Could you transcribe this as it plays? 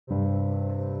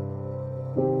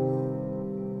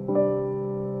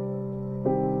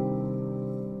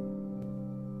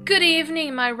Good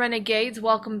evening, my renegades.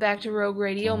 Welcome back to Rogue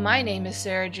Radio. My name is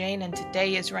Sarah Jane, and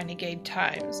today is Renegade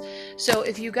Times. So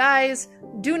if you guys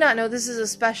do not know, this is a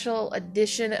special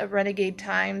edition of Renegade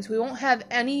Times. We won't have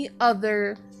any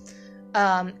other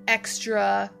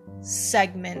extra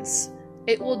segments.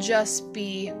 It will just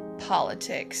be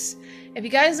politics. If you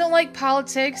guys don't like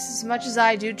politics as much as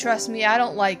I do, trust me, I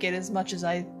don't like it as much as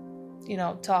I,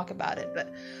 talk about it.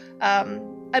 But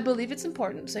I believe it's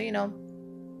important, so,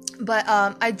 But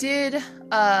I did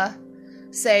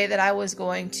say that I was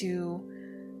going to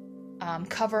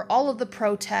cover all of the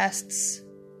protests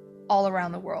all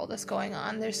around the world that's going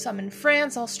on. There's some in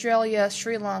France, Australia,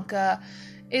 Sri Lanka,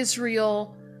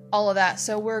 Israel, all of that.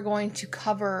 So we're going to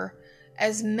cover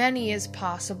as many as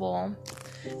possible.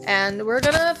 And we're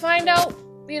going to find out,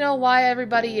 why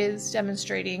everybody is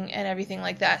demonstrating and everything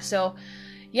like that. So,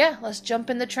 yeah, let's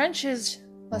jump in the trenches.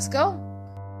 Let's go.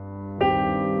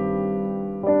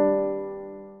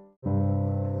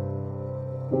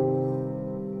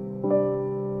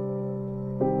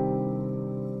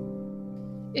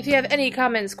 If you have any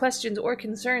comments, questions, or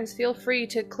concerns, feel free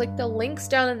to click the links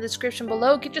down in the description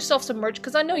below. Get yourself some merch,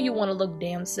 because I know you want to look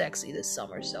damn sexy this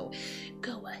summer, so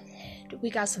go ahead. We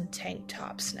got some tank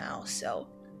tops now, so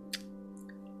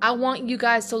I want you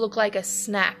guys to look like a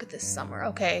snack this summer,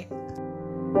 okay?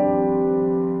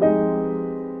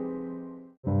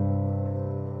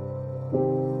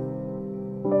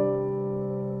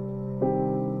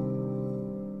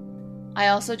 I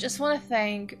also just want to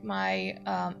thank my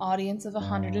audience of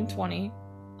 120.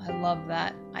 I love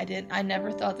that. I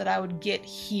never thought that I would get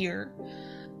here.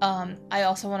 I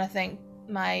also want to thank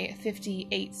my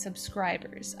 58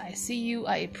 subscribers. I see you,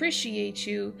 I appreciate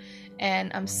you,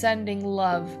 and I'm sending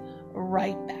love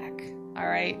right back.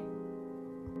 Alright?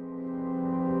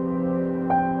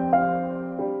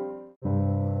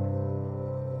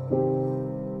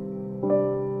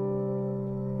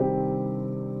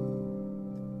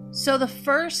 So the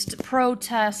first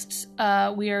protests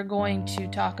we are going to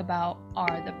talk about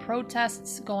are the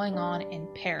protests going on in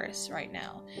Paris right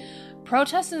now.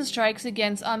 Protests and strikes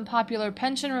against unpopular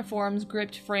pension reforms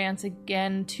gripped France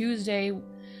again Tuesday,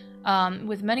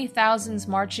 with many thousands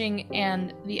marching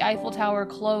and the Eiffel Tower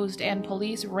closed and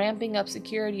police ramping up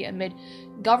security amid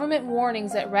government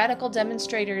warnings that radical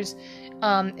demonstrators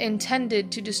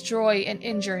intended to destroy and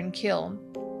injure and kill.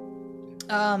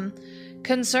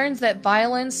 Concerns that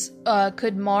violence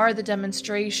could mar the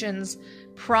demonstrations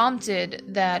prompted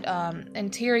that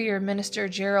Interior Minister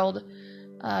Gerald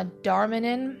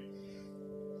Darmanin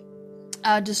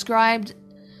described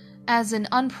as an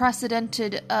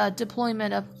unprecedented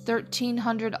deployment of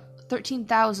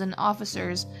 13,000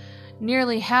 officers,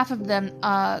 nearly half of them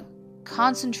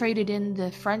concentrated in the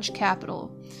French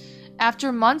capital.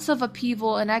 After months of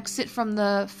upheaval, an exit from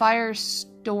the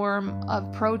firestorm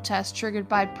of protests triggered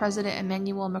by President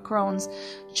Emmanuel Macron's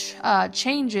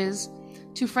changes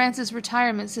to France's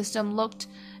retirement system looked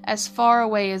as far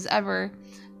away as ever.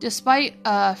 Despite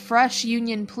fresh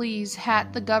union pleas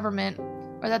that the government...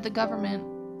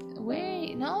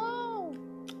 Wait, no!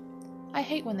 I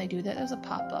hate when they do that. There's a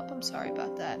pop-up. I'm sorry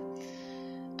about that.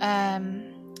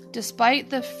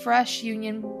 Despite the fresh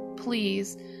union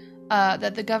pleas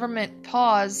that the government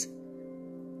pause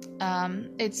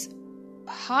its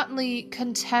hotly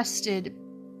contested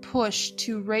push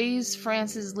to raise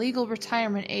France's legal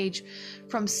retirement age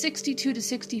from 62 to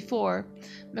 64,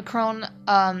 Macron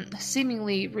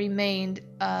seemingly remained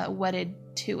wedded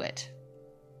to it.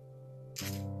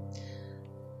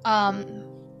 I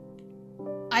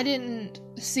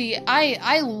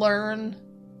learn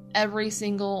every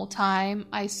single time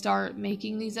I start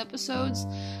making these episodes.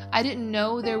 I didn't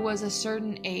know there was a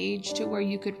certain age to where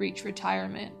you could reach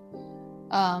retirement.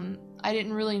 I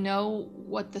didn't really know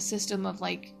what the system of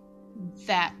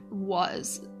that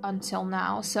was until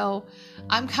now. So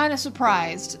I'm kind of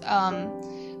surprised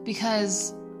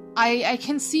because I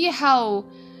can see how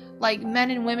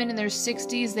men and women in their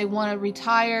 60s, they want to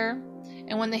retire,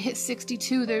 and when they hit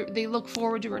 62 they look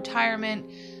forward to retirement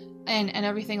and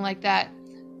everything like that.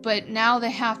 But now they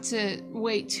have to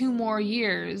wait 2 more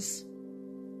years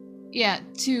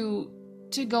to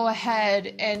go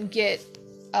ahead and get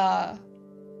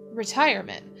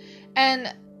retirement.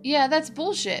 And that's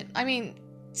bullshit. I mean,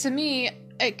 to me,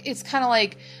 it's kind of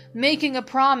like making a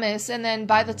promise, and then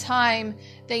by the time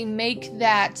they make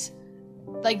that,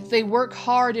 they work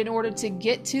hard in order to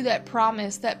get to that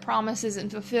promise isn't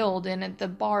fulfilled, and the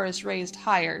bar is raised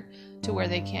higher to where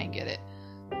they can't get it.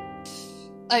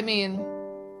 I mean,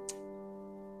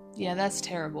 that's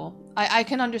terrible. I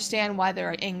can understand why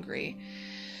they're angry.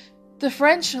 The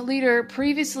French leader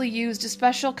previously used a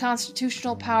special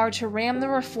constitutional power to ram the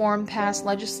reform past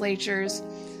legislatures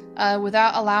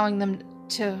without allowing them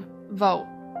to vote.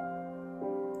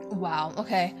 Wow,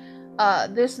 okay.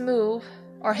 His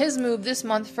move this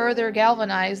month further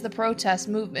galvanized the protest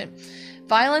movement.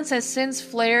 Violence has since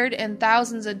flared and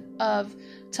thousands of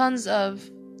tons of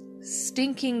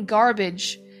stinking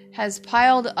garbage has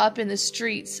piled up in the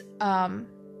streets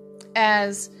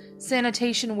as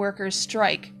sanitation workers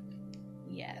strike.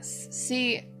 Yes.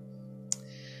 See,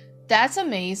 that's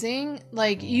amazing.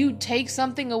 Like, you take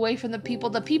something away from the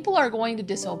people are going to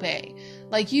disobey.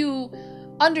 Like, you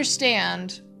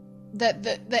understand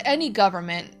that any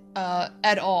government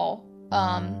at all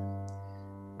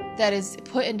that is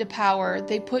put into power,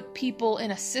 they put people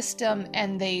in a system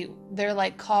and they're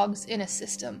like cogs in a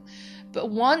system. But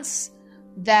once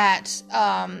that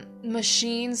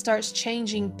machine starts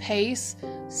changing pace,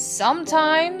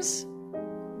 sometimes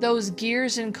those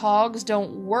gears and cogs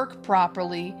don't work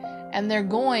properly and they're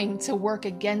going to work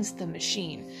against the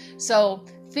machine. So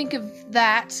think of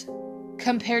that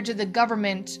compared to the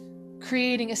government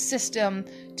creating a system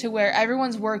to where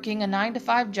everyone's working a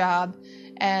 9-to-5 job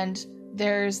and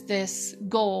there's this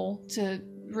goal to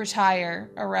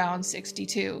retire around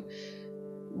 62.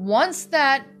 Once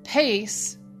that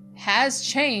pace has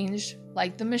changed,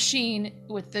 like the machine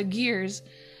with the gears,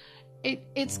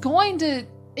 it's going to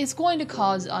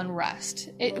cause unrest.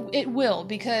 It will,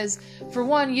 because for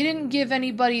one, you didn't give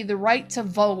anybody the right to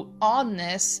vote on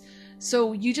this,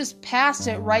 so you just passed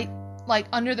it right like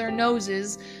under their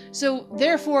noses. So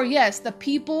therefore, yes, the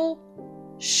people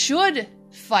should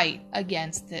fight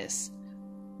against this.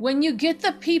 When you get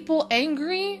the people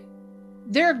angry,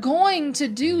 they're going to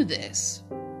do this.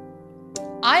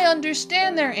 I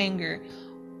understand their anger.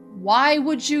 Why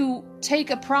would you take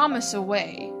a promise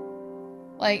away?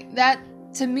 Like, that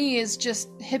to me is just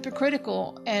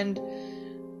hypocritical. And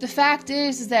the fact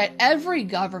is that every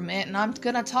government, and I'm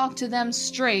gonna talk to them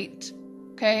straight,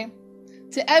 okay?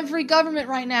 To every government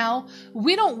right now,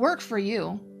 we don't work for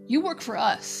you. You work for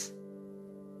us.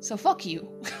 So fuck you.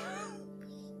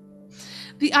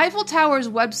 The Eiffel Tower's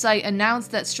website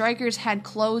announced that strikers had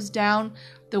closed down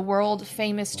the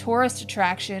world-famous tourist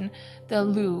attraction, the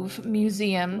Louvre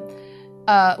Museum,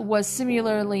 was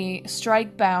similarly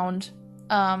strike-bound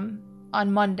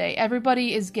on Monday.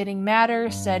 Everybody is getting madder,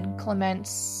 said Clement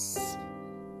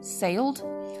Sailed,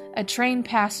 a train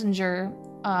passenger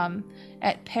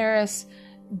at Paris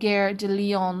Gare de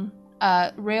Lyon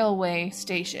railway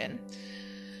station,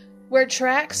 where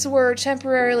tracks were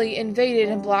temporarily invaded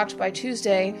and blocked by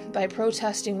Tuesday by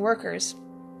protesting workers.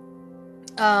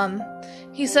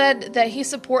 He said that he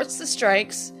supports the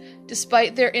strikes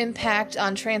despite their impact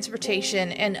on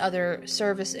transportation and other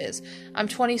services. I'm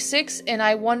 26 and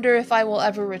I wonder if I will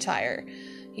ever retire,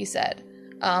 he said.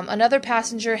 Another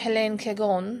passenger, Hélène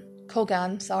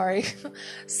Kogan,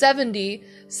 70,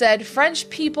 said French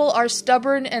people are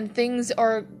stubborn and things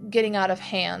are getting out of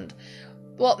hand.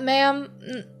 Well, ma'am,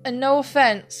 no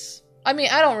offense. I mean,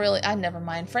 I never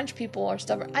mind. French people are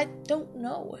stubborn. I don't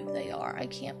know if they are. I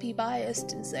can't be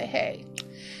biased and say, hey,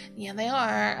 yeah, they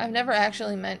are. I've never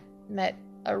actually met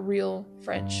a real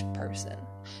French person,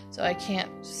 so I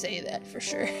can't say that for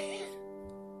sure.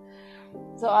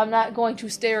 So I'm not going to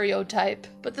stereotype.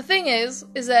 But the thing is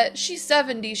that she's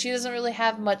 70. She doesn't really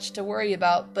have much to worry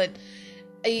about, but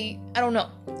I don't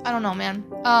know, man.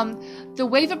 The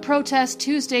wave of protest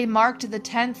Tuesday marked the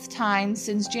 10th time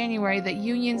since January that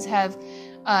unions have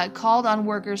called on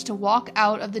workers to walk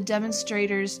out of the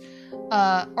demonstrators,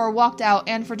 or walked out,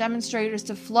 and for demonstrators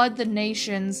to flood the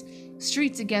nation's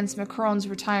streets against Macron's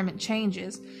retirement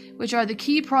changes, which are the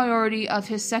key priority of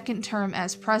his second term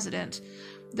as president.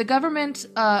 The government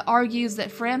argues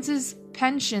that France's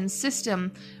pension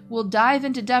system will dive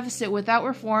into deficit without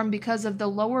reform because of the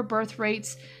lower birth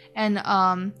rates and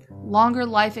longer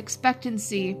life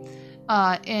expectancy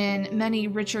in many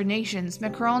richer nations.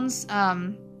 Macron's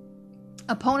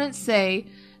opponents say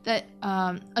that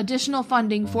additional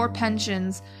funding for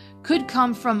pensions could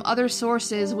come from other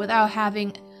sources without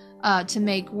having to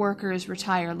make workers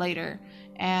retire later.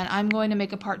 And I'm going to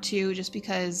make a part 2 just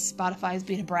because Spotify is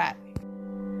being a brat.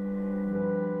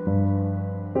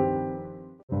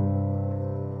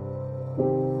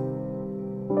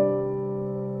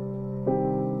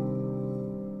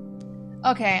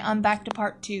 Okay, I'm back to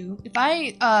part 2. If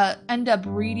I end up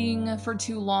reading for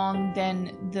too long,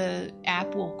 then the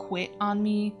app will quit on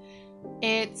me.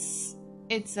 It's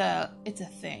a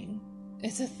thing.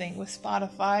 It's a thing with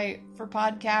Spotify for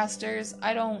podcasters.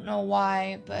 I don't know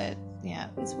why, but Yeah,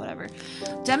 it's whatever.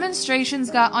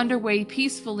 Demonstrations got underway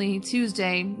peacefully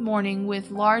Tuesday morning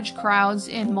with large crowds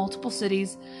in multiple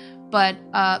cities, but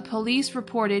police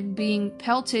reported being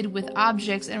pelted with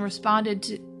objects and responded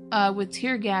to, with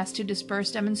tear gas to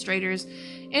disperse demonstrators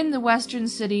in the western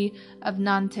city of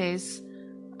Nantes.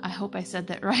 I hope I said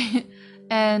that right.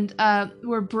 And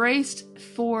were braced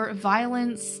for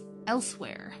violence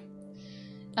elsewhere.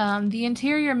 The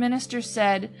Interior Minister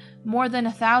said more than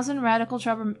 1,000 radical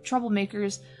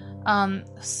troublemakers,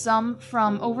 some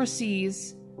from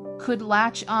overseas, could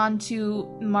latch on to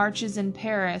marches in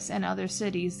Paris and other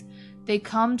cities. They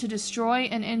come to destroy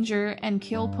and injure and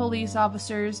kill police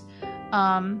officers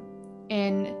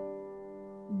in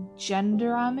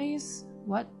gendarmes?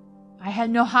 What? I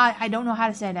don't know how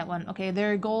to say that one. Okay,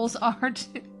 their goals are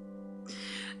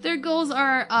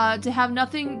to have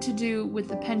nothing to do with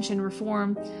the pension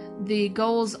reform. The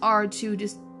goals are to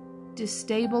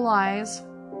destabilize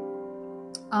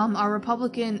our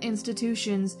Republican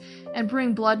institutions and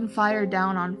bring blood and fire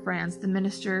down on France, the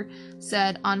minister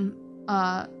said on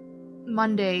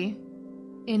Monday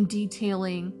in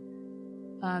detailing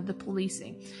the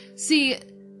policing. See,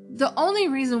 the only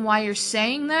reason why you're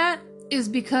saying that is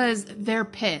because they're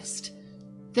pissed.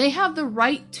 They have the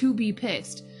right to be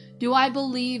pissed. Do I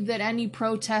believe that any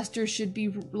protester should be,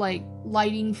 like,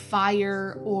 lighting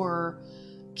fire or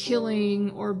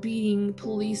killing or beating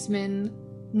policemen?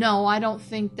 No, I don't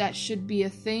think that should be a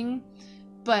thing.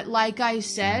 But like I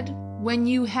said, when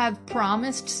you have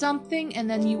promised something and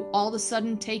then you all of a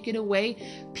sudden take it away,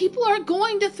 people are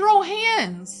going to throw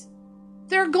hands.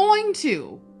 They're going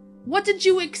to. What did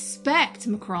you expect,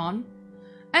 Macron?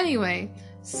 Anyway,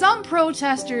 some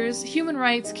protesters, human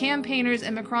rights campaigners,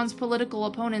 and Macron's political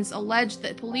opponents alleged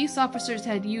that police officers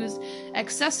had used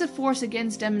excessive force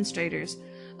against demonstrators.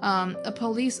 A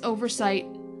police oversight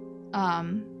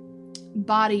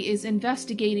body is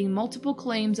investigating multiple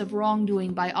claims of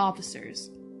wrongdoing by officers.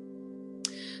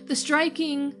 The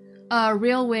striking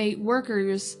railway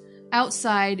workers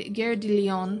outside Gare de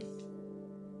Lyon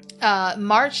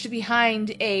marched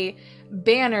behind a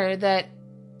banner that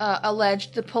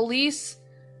alleged the police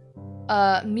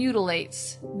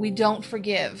mutilates. We don't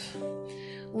forgive.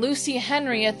 Lucy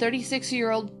Henry, a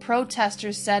 36-year-old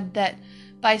protester, said that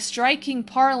by striking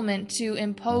Parliament to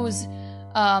impose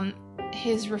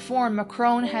his reform,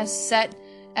 Macron has set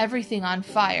everything on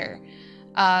fire.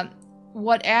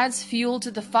 What adds fuel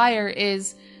to the fire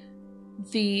is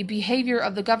the behavior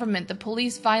of the government, the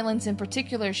police violence in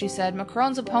particular, she said.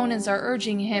 Macron's opponents are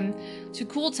urging him to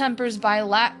cool tempers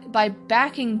by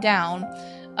backing down.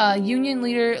 Union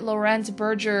leader Laurent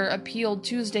Berger appealed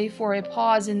Tuesday for a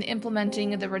pause in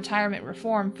implementing the retirement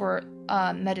reform for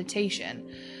mediation.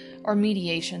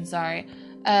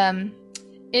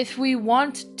 If we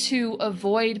want to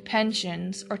avoid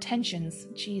tensions, if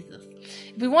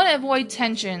we want to avoid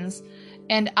tensions,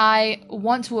 and I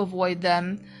want to avoid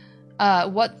them,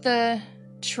 what the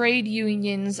trade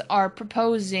unions are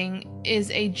proposing is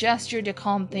a gesture to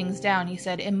calm things down, he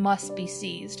said. It must be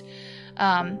seized.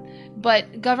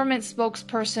 But government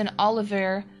spokesperson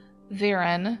Olivier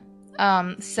Véran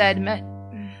said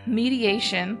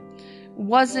mediation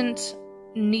wasn't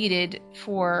needed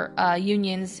for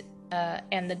unions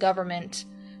and the government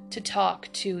to talk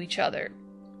to each other.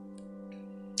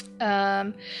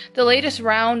 The latest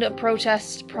round of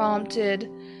protests prompted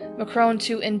Macron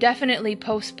to indefinitely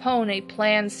postpone a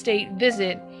planned state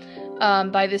visit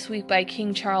by this week by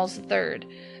King Charles III.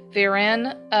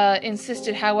 Véran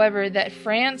insisted, however, that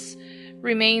France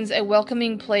remains a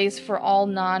welcoming place for all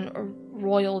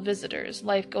non-royal visitors.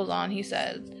 Life goes on, he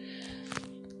said.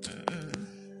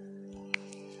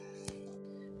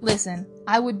 Listen,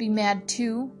 I would be mad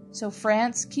too, so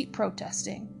France, keep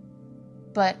protesting.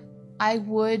 But I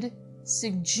would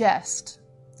suggest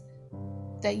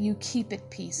that you keep it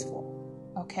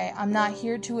peaceful, okay? I'm not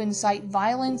here to incite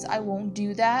violence. I won't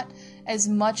do that. As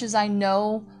much as I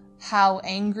know how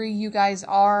angry you guys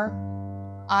are,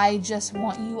 I just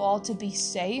want you all to be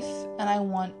safe, and I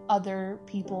want other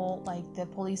people, like the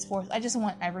police force, I just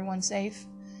want everyone safe.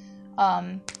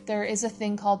 There is a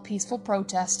thing called peaceful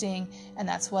protesting, and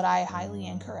that's what I highly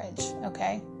encourage,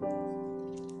 okay?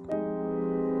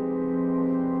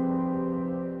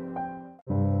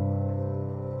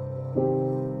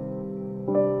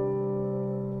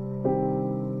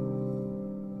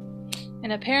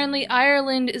 And apparently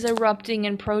Ireland is erupting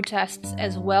in protests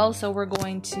as well, so we're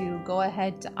going to go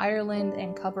ahead to Ireland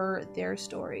and cover their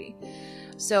story.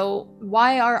 So,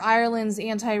 why are Ireland's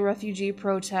anti-refugee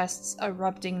protests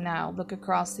erupting now? Look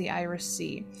across the Irish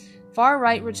Sea.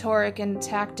 Far-right rhetoric and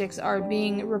tactics are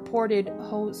being reported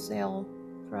wholesale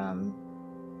from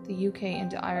the UK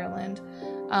into Ireland.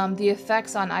 The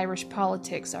effects on Irish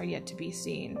politics are yet to be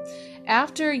seen.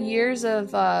 After years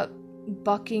of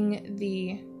bucking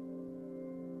the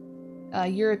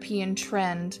European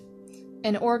trend,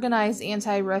 an organized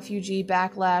anti-refugee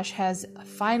backlash has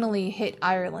finally hit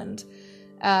Ireland.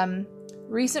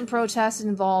 Recent protests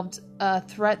involved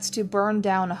threats to burn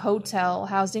down a hotel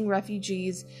housing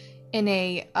refugees in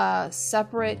a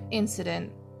separate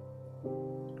incident.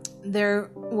 There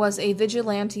was a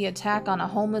vigilante attack on a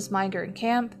homeless migrant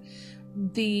camp.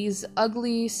 These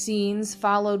ugly scenes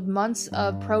followed months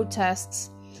of protests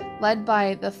led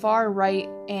by the far right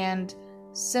and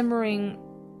simmering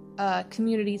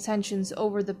community tensions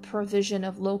over the provision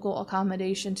of local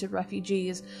accommodation to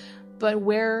refugees. But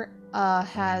where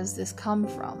has this come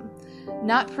from?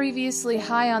 Not previously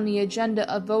high on the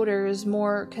agenda of voters,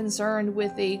 more concerned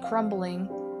with a crumbling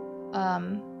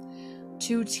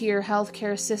two-tier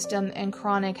healthcare system and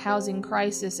chronic housing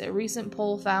crisis, a recent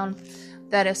poll found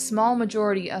that a small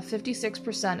majority of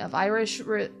 56% of Irish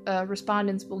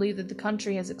respondents believe that the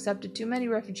country has accepted too many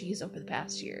refugees over the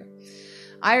past year.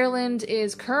 Ireland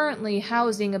is currently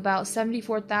housing about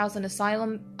 74,000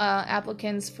 asylum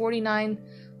applicants,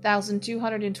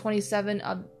 49,227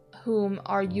 of whom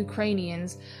are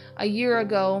Ukrainians. A year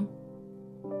ago,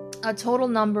 a total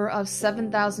number of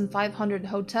 7,500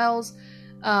 hotels,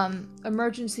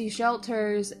 emergency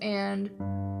shelters, and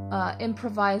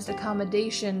improvised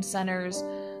accommodation centers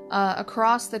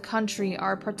across the country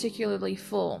are particularly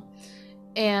full.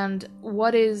 And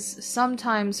what is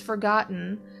sometimes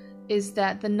forgotten is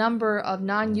that the number of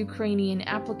non-Ukrainian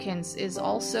applicants is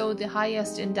also the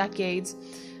highest in decades,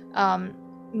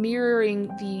 mirroring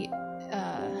the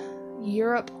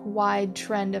Europe-wide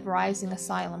trend of rising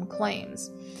asylum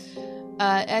claims.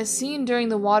 As seen during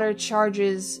the water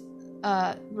charges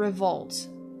revolt,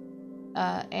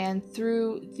 and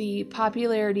through the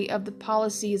popularity of the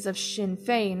policies of Sinn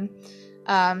Féin,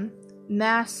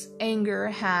 mass anger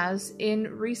has, in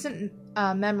recent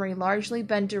memory, largely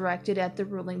been directed at the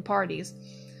ruling parties,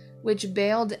 which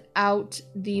bailed out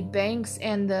the banks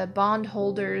and the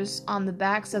bondholders on the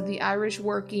backs of the Irish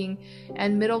working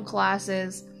and middle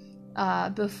classes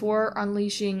before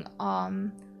unleashing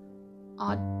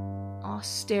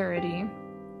austerity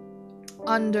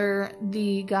under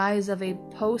the guise of a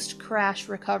post-crash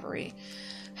recovery.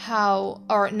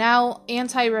 Now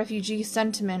anti-refugee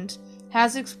sentiment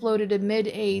has exploded amid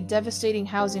a devastating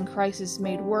housing crisis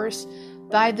made worse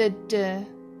by the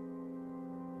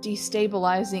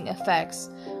destabilizing effects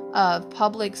of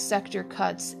public sector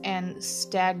cuts and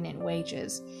stagnant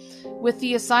wages. With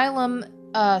the asylum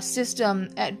system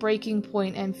at breaking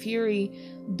point and fury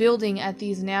building at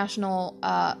these national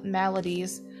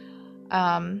maladies,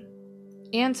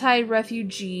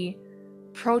 anti-refugee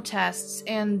protests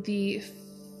and the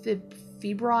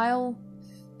febrile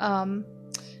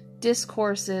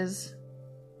discourses,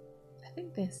 I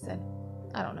think they said,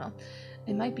 I don't know,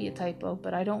 it might be a typo,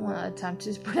 but I don't want to attempt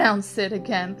to pronounce it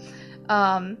again,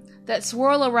 that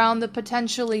swirl around the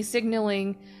potentially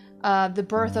signaling the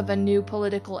birth of a new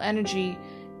political energy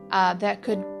that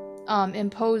could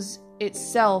impose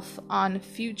itself on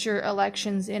future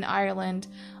elections in Ireland.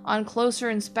 On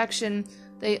closer inspection,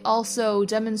 they also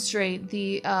demonstrate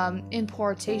the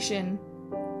importation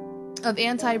of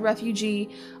anti-refugee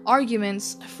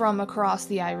arguments from across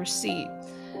the Irish Sea.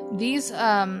 These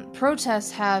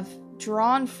protests have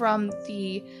drawn from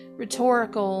the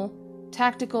rhetorical,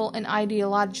 tactical, and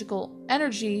ideological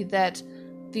energy that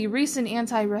the recent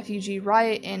anti-refugee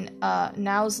riot in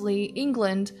Knowsley,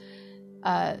 England,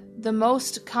 the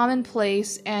most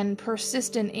commonplace and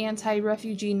persistent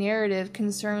anti-refugee narrative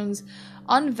concerns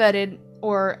unvetted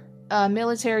or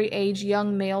military-age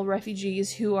young male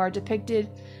refugees who are depicted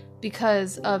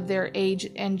because of their age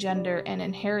and gender and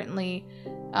inherently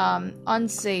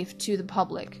unsafe to the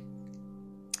public,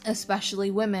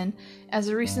 especially women. As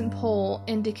a recent poll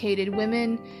indicated,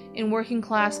 women in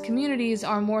working-class communities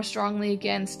are more strongly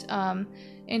against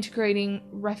integrating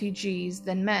refugees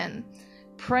than men.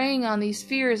 Preying on these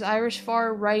fears, Irish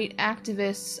far-right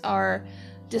activists are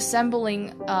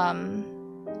disseminating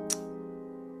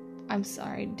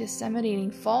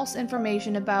false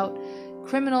information about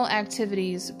criminal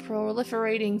activities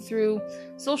proliferating through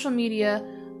social media.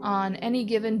 On any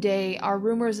given day are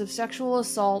rumors of sexual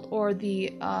assault or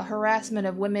the harassment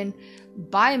of women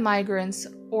by migrants,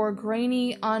 or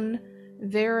grainy,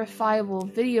 unverifiable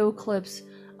video clips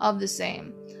of the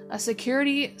same. A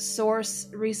security source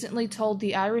recently told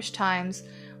the Irish Times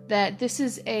that this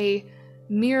is a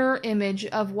mirror image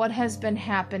of what has been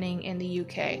happening in the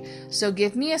UK. So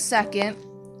give me a second.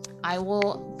 I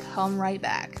will come right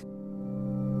back.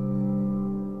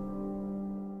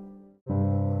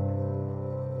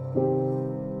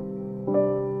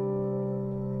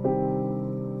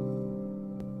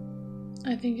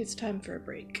 I think it's time for a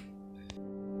break.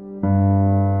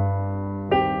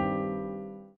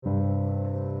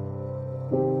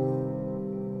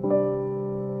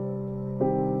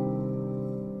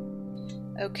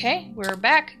 Okay, we're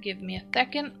back. Give me a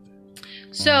second.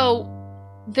 So,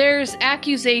 there's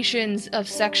accusations of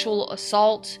sexual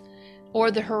assault or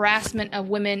the harassment of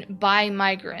women by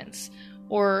migrants,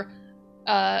 or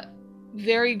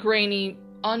very grainy,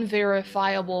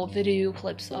 unverifiable video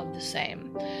clips of the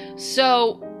same.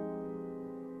 So,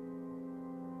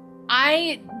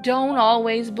 I don't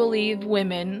always believe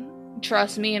women.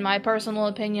 Trust me, in my personal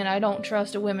opinion, I don't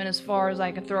trust a woman as far as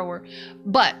I can throw her.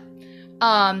 But,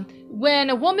 when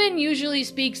a woman usually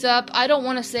speaks up, I don't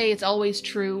want to say it's always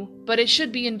true, but it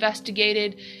should be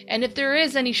investigated, and if there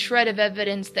is any shred of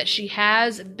evidence that she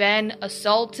has been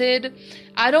assaulted,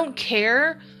 I don't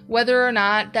care whether or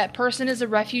not that person is a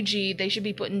refugee, they should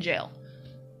be put in jail.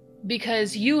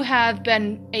 Because you have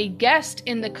been a guest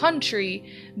in the country,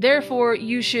 therefore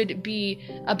you should be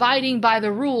abiding by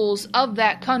the rules of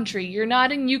that country. You're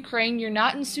not in Ukraine, you're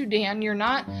not in Sudan, you're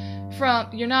not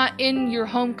in your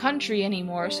home country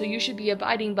anymore, so you should be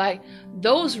abiding by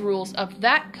those rules of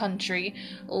that country.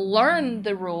 Learn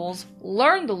the rules,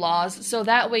 learn the laws, so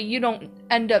that way you don't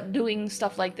end up doing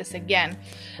stuff like this again.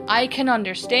 I can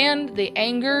understand the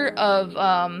anger of,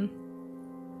 I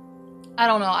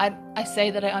don't know, I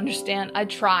say that I understand, I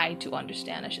try to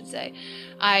understand, I should say.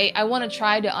 I want to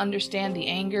try to understand the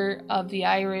anger of the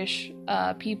Irish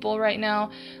people right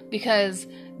now, because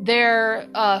their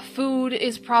food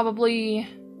is probably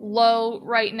low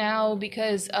right now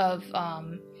because of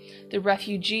the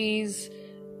refugees.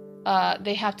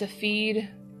 They have to feed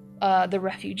the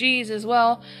refugees as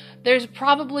well. There's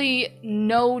probably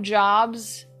no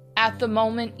jobs at the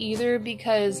moment either,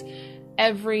 because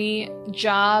every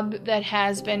job that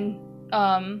has been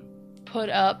put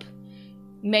up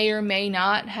may or may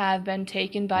not have been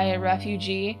taken by a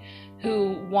refugee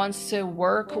who wants to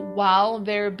work while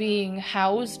they're being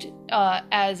housed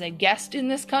as a guest in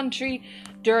this country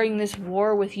during this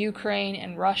war with Ukraine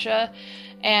and Russia.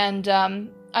 And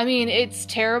I mean, it's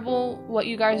terrible what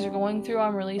you guys are going through.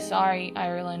 I'm really sorry,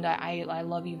 Ireland. I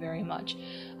love you very much.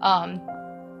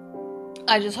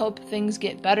 I just hope things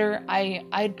get better.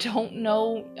 I don't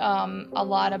know a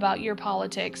lot about your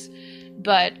politics,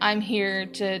 but I'm here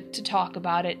to talk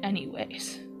about it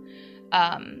anyways.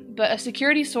 But a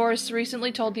security source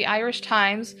recently told the Irish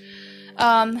Times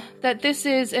that this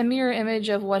is a mirror image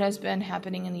of what has been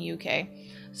happening in the UK.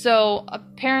 So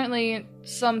apparently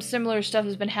some similar stuff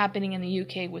has been happening in the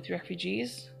UK with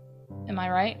refugees. Am I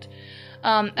right?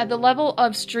 At the level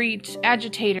of street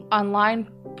agitators, online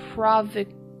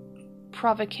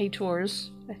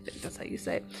provocateurs, I think that's how you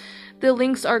say it, the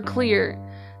links are clear.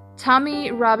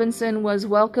 Tommy Robinson was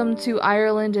welcomed to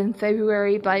Ireland in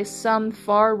February by some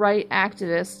far-right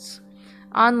activists.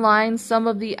 Online, some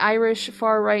of the Irish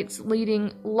far-right's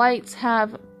leading lights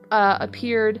have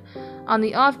appeared on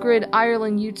the Off-Grid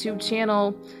Ireland YouTube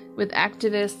channel with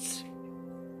activists.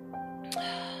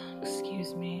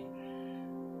 Excuse me.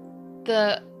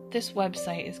 This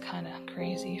website is kind of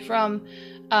crazy. From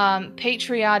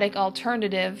Patriotic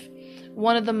Alternative,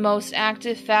 one of the most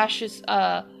active fascist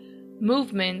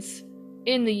movements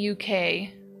in the UK.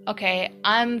 Okay,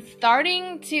 I'm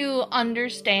starting to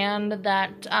understand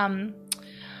that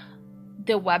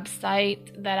the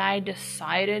website that I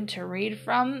decided to read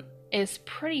from is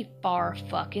pretty far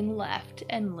fucking left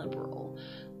and liberal.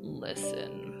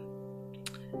 Listen,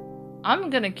 I'm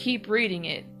gonna keep reading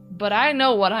it, but I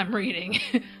know what I'm reading.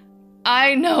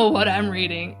 I know what I'm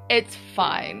reading. It's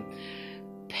fine.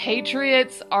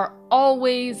 Patriots are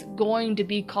always going to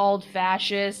be called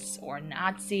fascists or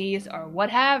Nazis or what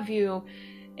have you.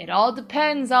 It all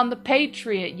depends on the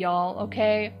patriot, y'all,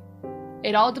 okay?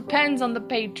 It all depends on the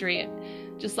patriot.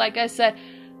 Just like I said,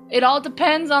 it all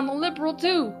depends on the liberal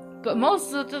too. But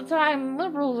most of the time,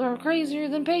 liberals are crazier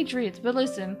than patriots. But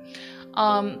listen,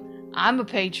 I'm a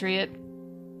patriot.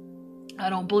 I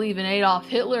don't believe in Adolf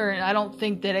Hitler, and I don't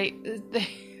think that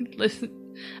listen,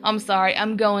 I'm sorry,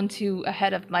 I'm going too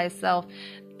ahead of myself.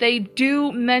 They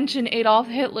do mention Adolf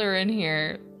Hitler in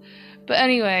here. But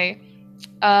anyway,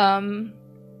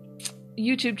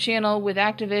 YouTube channel with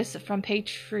activists from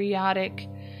Patriotic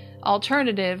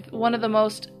Alternative, one of the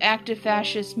most active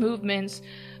fascist movements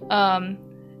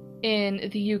in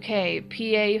the UK.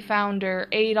 PA founder,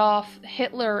 Adolf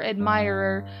Hitler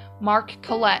admirer, Mark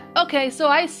Collette. Okay, so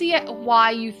I see why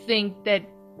you think that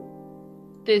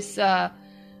this,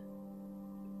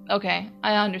 okay,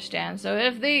 I understand. So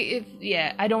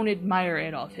I don't admire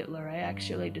Adolf Hitler. I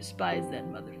actually despise that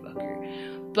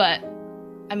motherfucker. But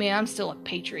I mean, I'm still a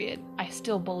patriot. I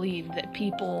still believe that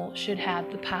people should have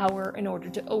the power in order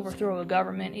to overthrow a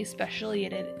government, especially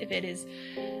if it is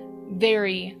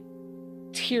very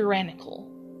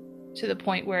tyrannical to the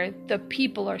point where the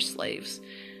people are slaves.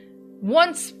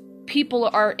 Once people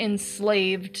are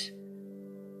enslaved,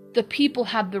 the people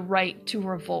have the right to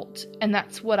revolt, and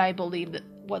that's what I believe that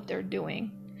what they're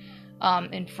doing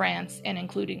in France and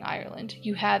including Ireland.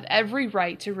 You have every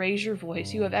right to raise your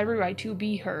voice. You have every right to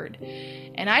be heard.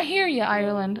 And I hear you,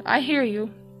 Ireland. I hear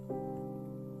you.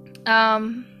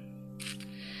 And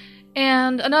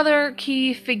another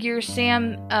key figure,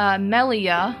 Sam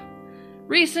Melia,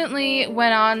 recently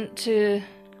went on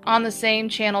the same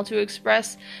channel to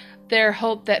express their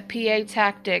hope that PA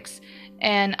tactics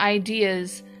and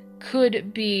ideas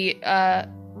could be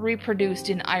reproduced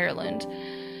in Ireland.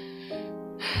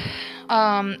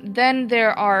 Then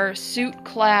there are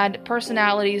suit-clad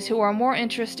personalities who are more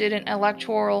interested in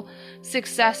electoral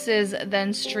successes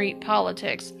than street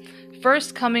politics.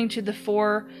 First coming to the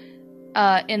fore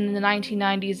in the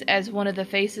 1990s as one of the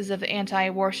faces of the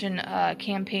anti-abortion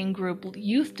campaign group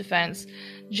Youth Defense,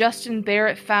 Justin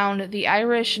Barrett found the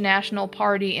Irish National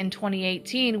Party in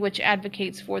 2018, which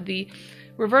advocates for the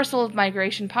reversal of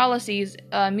migration policies.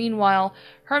 Meanwhile,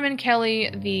 Herman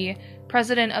Kelly, the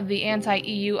president of the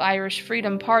anti-EU Irish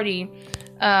Freedom Party,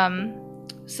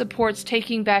 supports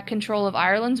taking back control of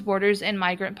Ireland's borders and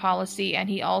migrant policy, and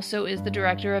he also is the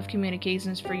director of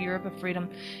communications for Europe of Freedom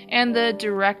and the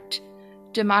direct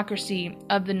democracy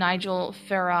of the Nigel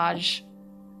Farage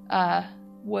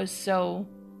was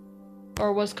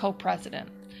co-president.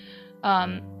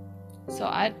 So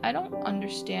I don't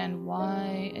understand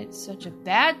why it's such a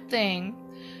bad thing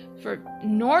for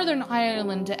Northern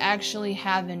Ireland to actually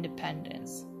have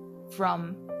independence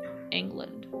from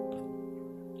England.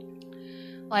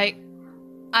 Like,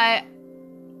 I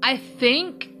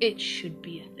think it should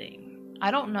be a thing. I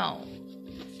don't know.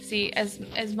 See, as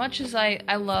much as I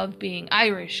love being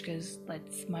Irish, because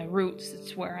that's my roots,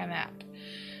 it's where I'm at,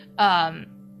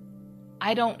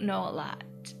 I don't know a lot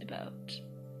about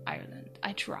Ireland.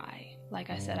 I try.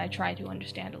 Like I said, I try to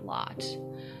understand a lot.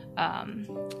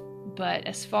 But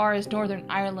as far as Northern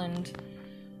Ireland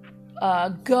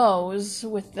goes,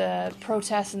 with the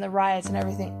protests and the riots and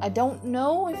everything, I don't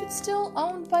know if it's still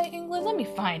owned by England. Let me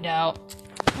find out.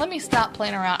 Let me stop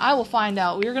playing around. I will find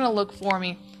out. You're gonna look for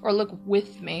me, or look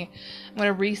with me. I'm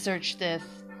gonna research this.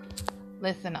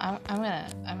 Listen, I'm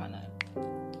gonna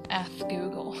ask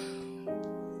Google.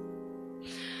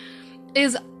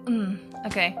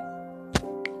 Okay.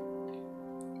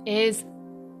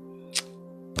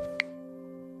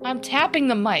 I'm tapping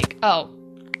the mic. Oh.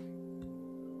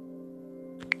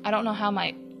 I don't know how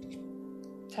my...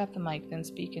 Tap the mic, then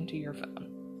speak into your phone.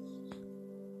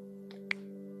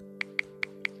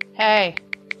 Hey!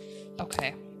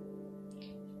 Okay.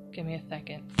 Give me a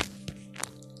second.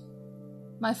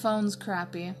 My phone's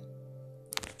crappy.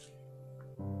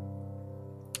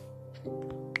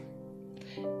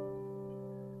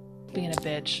 Being a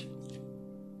bitch.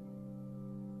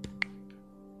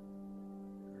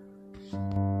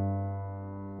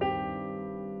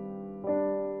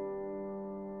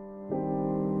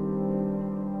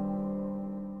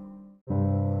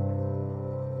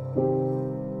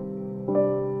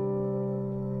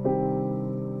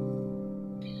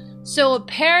 So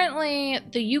apparently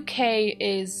the UK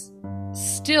is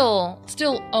still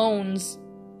owns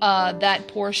that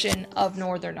portion of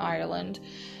Northern Ireland.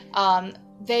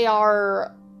 They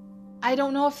are, I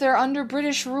don't know if they're under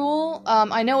British rule.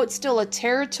 I know it's still a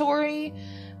territory,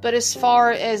 but as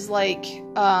far as like,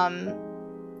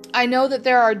 I know that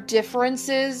there are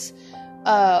differences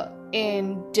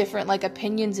in different like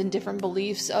opinions and different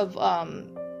beliefs of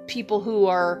people who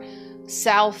are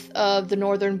south of the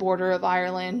northern border of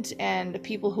Ireland and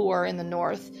people who are in the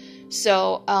north.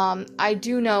 So I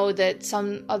do know that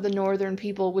some of the northern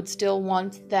people would still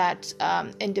want that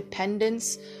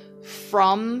independence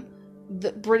from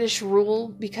the British rule,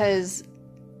 because,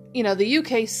 you know, the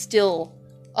UK still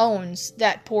owns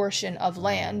that portion of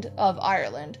land of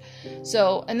Ireland.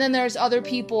 So, and then there's other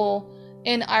people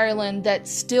in Ireland that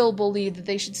still believe that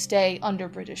they should stay under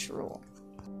British rule.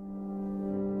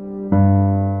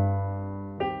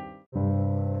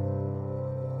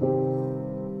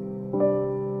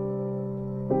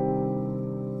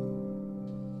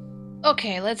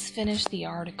 Okay, let's finish the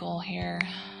article here.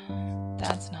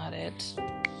 That's not it.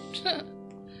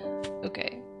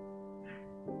 Okay.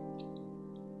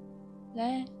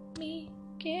 Let me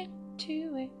get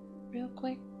to it real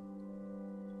quick.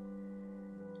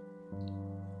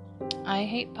 I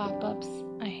hate pop-ups.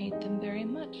 I hate them very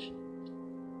much.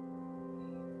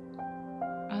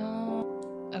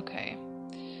 Okay.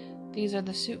 These are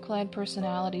the suit-clad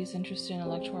personalities interested in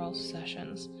electoral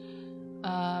sessions.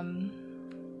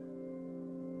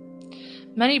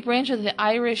 Many branches of the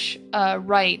Irish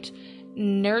right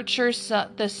nurture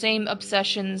the same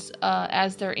obsessions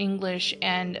as their English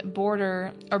and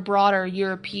broader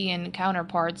European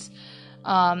counterparts.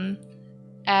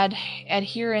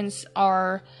 Adherents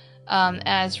are,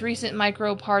 as recent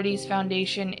Micro-Parties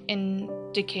Foundation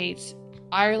indicates,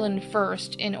 Ireland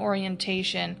first in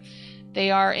orientation.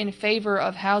 They are in favor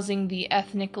of housing the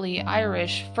ethnically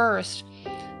Irish first.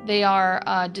 They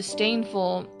are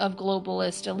disdainful of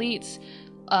globalist elites,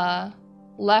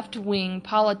 left-wing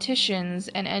politicians,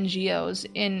 and NGOs.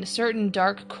 In certain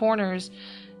dark corners,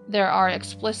 there are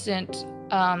explicit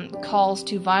calls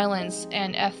to violence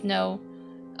and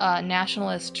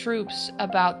ethno-nationalist troops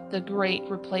about the Great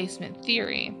Replacement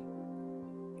theory.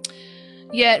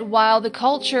 Yet, while the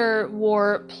culture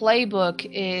war playbook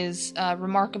is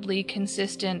remarkably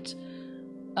consistent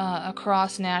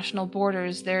across national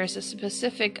borders, there is a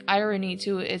specific irony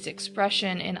to its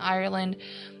expression in Ireland.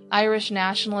 Irish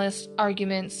nationalist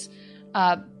arguments,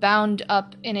 bound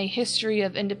up in a history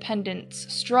of independence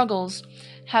struggles,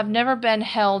 have never been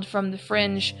held from the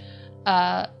fringe,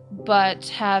 but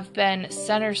have been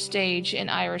center stage in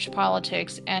Irish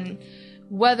politics, and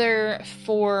whether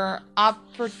for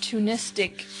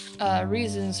opportunistic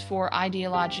reasons for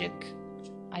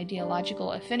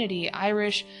ideological affinity,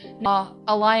 Irish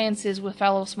alliances with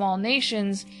fellow small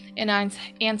nations in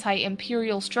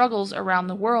anti-imperial struggles around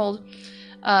the world,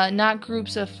 not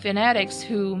groups of fanatics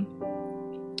who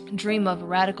dream of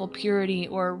radical purity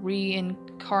or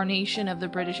reincarnation of the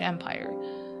British Empire.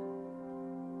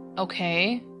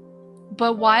 Okay,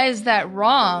 but why is that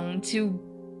wrong to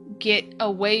get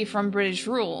away from British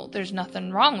rule? There's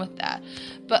nothing wrong with that.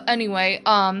 But anyway,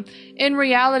 in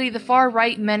reality, the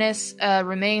far-right menace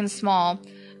remains small,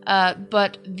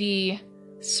 but the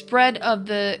spread of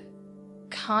the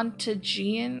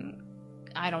contagion,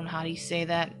 I don't know how to say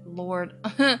that, Lord,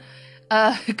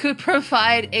 could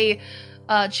provide a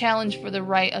challenge for the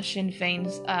right of Sinn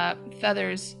Féin's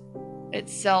feathers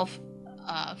itself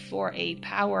for a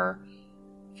power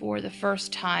for the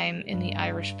first time in the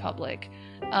Irish public.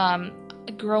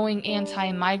 Growing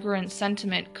anti-migrant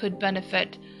sentiment could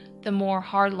benefit the more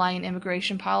hardline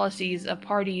immigration policies of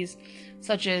parties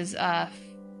such as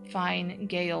Fine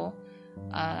Gael.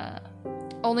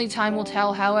 Only time will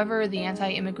tell, however. The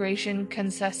anti-immigration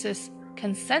consensus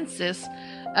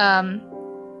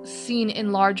seen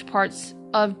in large parts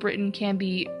of Britain can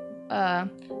be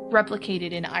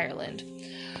replicated in Ireland.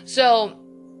 So,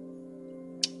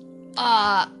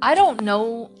 I don't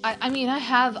know. I mean, I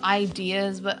have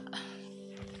ideas, but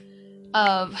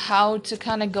of how to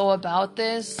kind of go about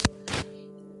this.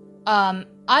 I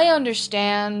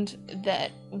understand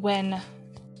that when,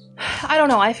 I don't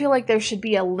know, I feel like there should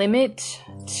be a limit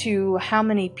to how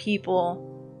many people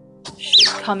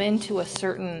should come into a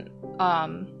certain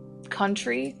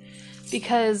country,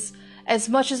 because as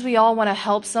much as we all want to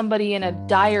help somebody in a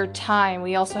dire time,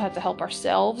 we also have to help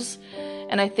ourselves.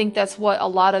 And I think that's what a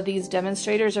lot of these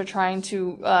demonstrators are trying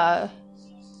to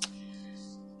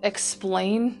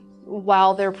explain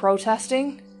while they're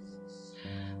protesting.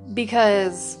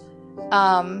 Because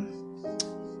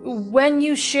when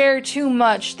you share too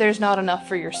much, there's not enough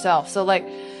for yourself. So, like,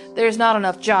 there's not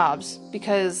enough jobs,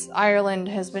 because Ireland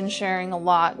has been sharing a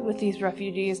lot with these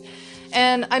refugees.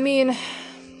 And, I mean,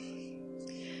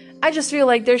 I just feel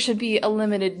like there should be a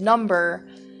limited number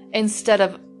instead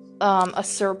of a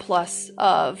surplus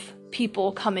of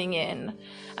people coming in.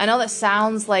 I know that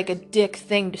sounds like a dick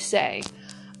thing to say,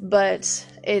 but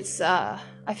it's, I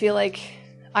feel like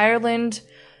Ireland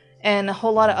and a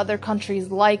whole lot of other countries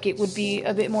like it would be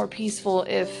a bit more peaceful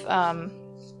if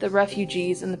the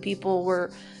refugees and the people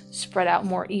were spread out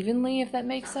more evenly, if that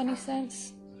makes any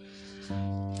sense.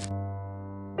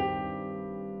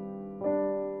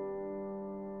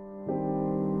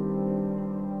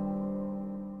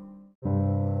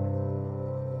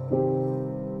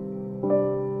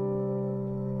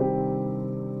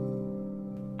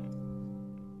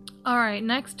 Alright,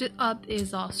 next up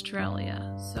is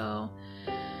Australia. So,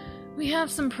 we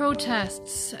have some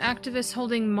protests. Activists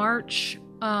holding march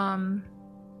and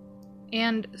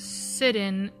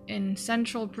sit-in in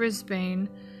central Brisbane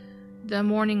the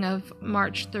morning of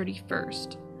March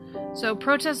 31st. So,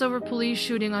 protests over police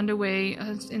shooting underway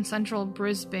in central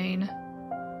Brisbane.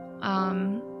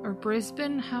 Or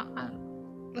Brisbane?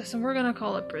 Listen, we're gonna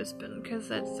call it Brisbane, because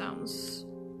that sounds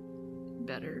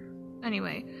better.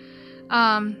 Anyway,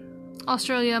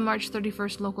 Australia, March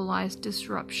 31st, localized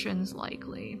disruptions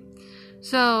likely.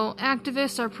 So,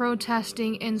 activists are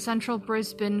protesting in central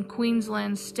Brisbane,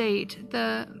 Queensland state,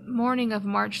 the morning of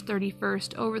March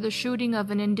 31st over the shooting of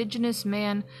an Indigenous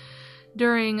man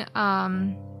during a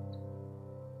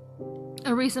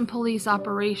recent police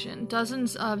operation.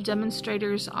 Dozens of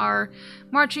demonstrators are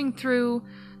marching through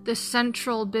the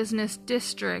central business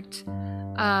district,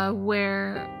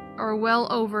 where well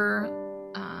over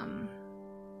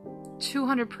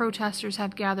 200 protesters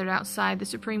have gathered outside the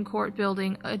Supreme Court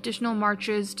building. Additional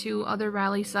marches to other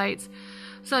rally sites,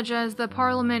 such as the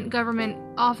Parliament, government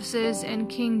offices, and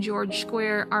King George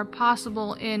Square, are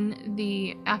possible in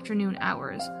the afternoon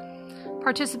hours.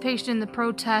 Participation in the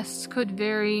protests could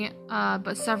vary,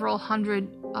 but several hundred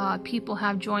people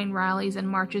have joined rallies and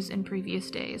marches in previous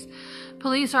days.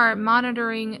 Police are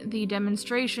monitoring the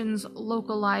demonstrations.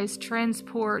 Localized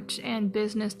transport and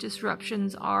business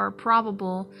disruptions are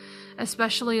probable,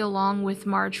 especially along with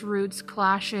march routes.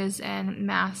 Clashes and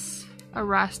mass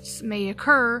arrests may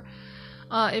occur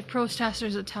if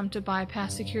protesters attempt to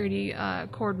bypass security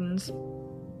cordons,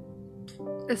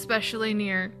 especially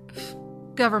near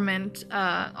government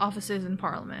offices and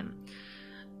Parliament.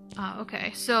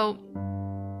 Okay, so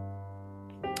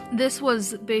this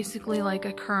was basically like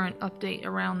a current update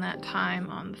around that time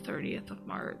on the 30th of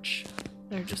March.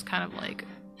 They're just kind of like,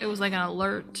 it was like an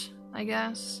alert, I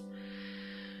guess.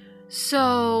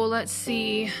 So, let's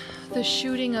see. The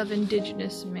shooting of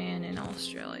Indigenous man in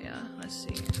Australia. Let's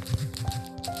see.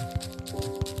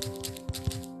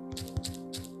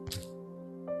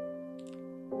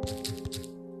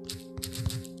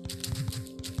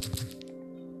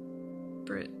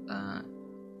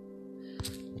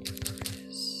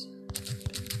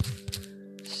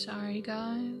 Sorry,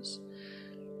 guys.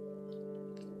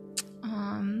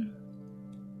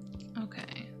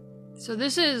 Okay. So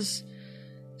this is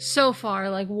so far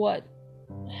like what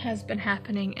has been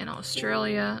happening in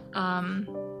Australia.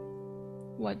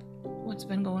 What's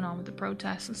been going on with the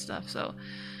protests and stuff. So,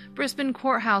 Brisbane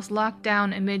courthouse locked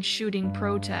down amid shooting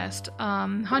protest.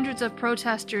 Hundreds of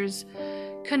protesters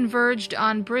converged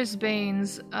on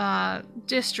Brisbane's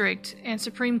district and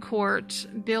Supreme Court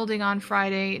building on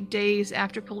Friday, days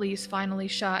after police finally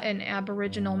shot an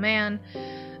Aboriginal man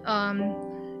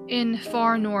in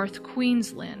far north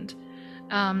Queensland.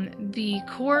 The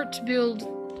court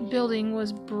building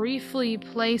was briefly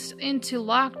placed into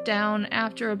lockdown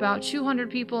after about 200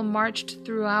 people marched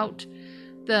throughout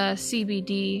the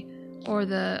CBD, or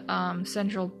the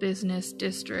Central Business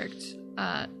District,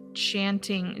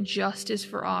 chanting "Justice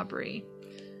for Aubrey."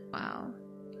 Wow.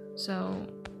 So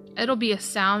it'll be a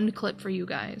sound clip for you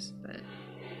guys, but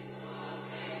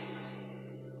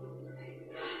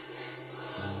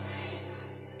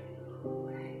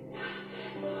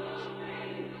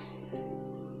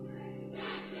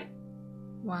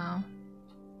wow.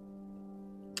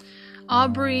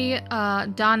 Aubrey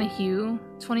Donahue,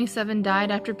 27,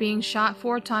 died after being shot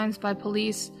 4 times by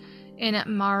police in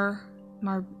Maribah,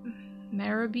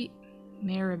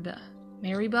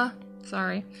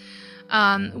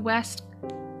 West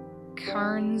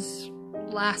Cairns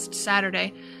last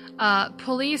Saturday.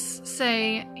 Police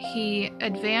say he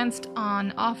advanced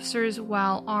on officers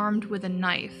while armed with a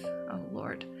knife. Oh,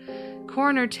 Lord.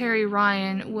 Coroner Terry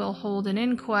Ryan will hold an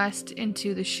inquest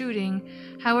into the shooting.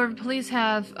 However, police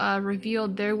have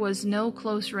revealed there was no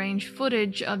close-range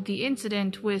footage of the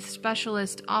incident, with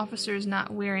specialist officers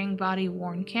not wearing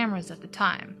body-worn cameras at the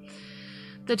time.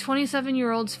 The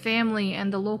 27-year-old's family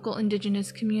and the local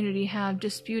Indigenous community have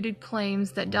disputed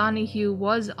claims that Donahue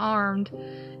was armed,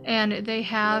 and they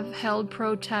have held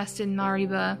protests in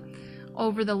Maribah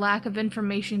over the lack of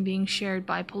information being shared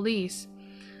by police.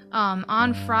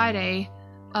 On Friday,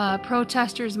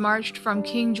 protesters marched from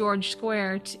King George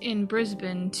Square in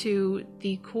Brisbane to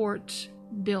the court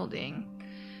building,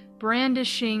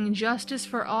 brandishing "Justice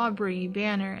for Aubrey"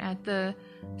 banner at the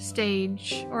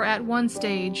stage, or at one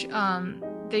stage.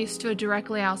 They stood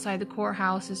directly outside the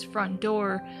courthouse's front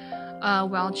door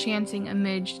while chanting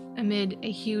amid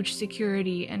a huge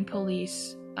security and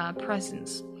police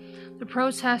presence. The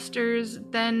protesters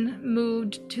then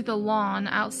moved to the lawn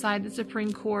outside the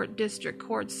Supreme Court District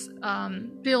Court's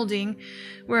building,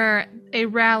 where a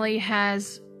rally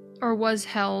was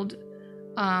held,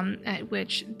 at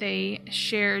which they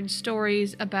shared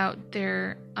stories about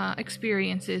their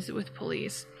experiences with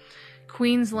police.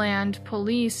 Queensland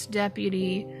Police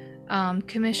Deputy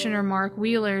Commissioner Mark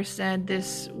Wheeler said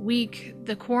this week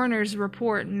the coroner's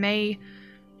report may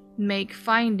make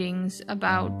findings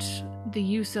about the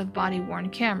use of body-worn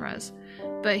cameras,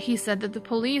 but he said that the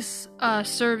police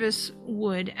service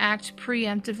would act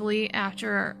preemptively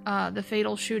after the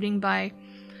fatal shooting by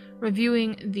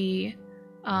reviewing the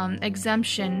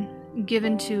exemption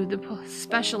given to the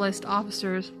specialist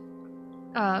officers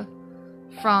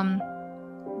from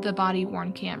the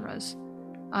body-worn cameras.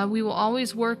 We will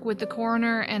always work with the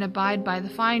coroner and abide by the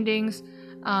findings,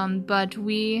 but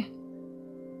we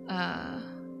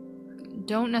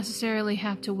don't necessarily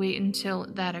have to wait until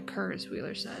that occurs,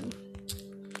 Wheeler said.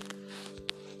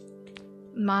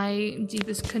 My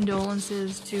deepest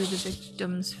condolences to the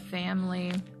victim's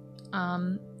family.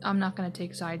 I'm not going to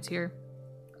take sides here.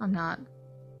 I'm not.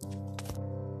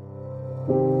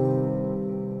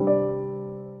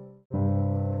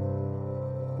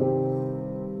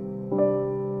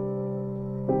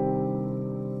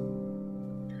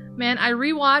 Man, I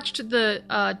rewatched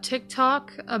the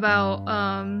TikTok about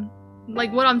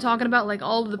like what I'm talking about, like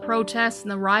all of the protests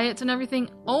and the riots and everything.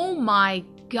 Oh my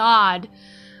god.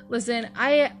 Listen,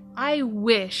 I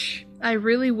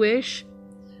really wish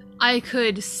I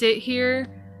could sit here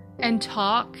and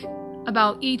talk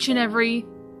about each and every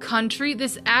country.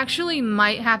 This actually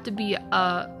might have to be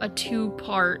a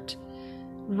two-part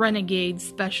Renegade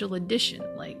special edition,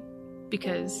 like,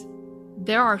 because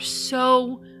there are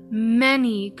so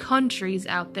many countries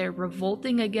out there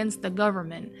revolting against the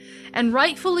government, and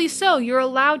rightfully so. You're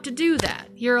allowed to do that.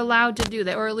 You're allowed to do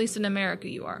that, or at least in America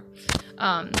you are.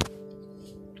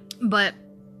 But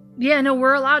yeah, no,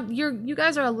 we're allowed. You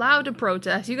guys are allowed to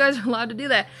protest. You guys are allowed to do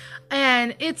that,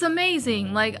 and it's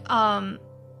amazing. Like,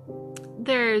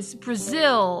 there's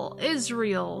Brazil,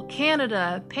 Israel,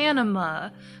 Canada, Panama,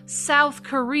 South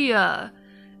Korea.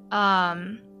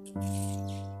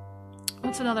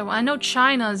 What's another one? I know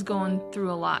China is going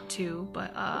through a lot too,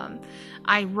 but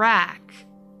Iraq,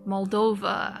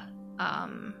 Moldova,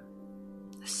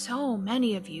 so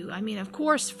many of you. I mean, of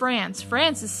course, France.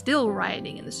 France is still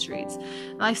rioting in the streets.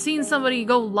 And I've seen somebody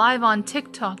go live on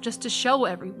TikTok just to show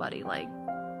everybody, like,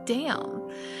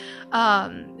 damn.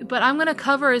 But I'm gonna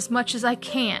cover as much as I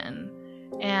can,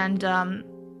 and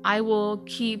I will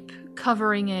keep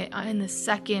covering it in the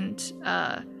second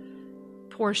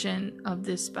portion of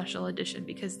this special edition,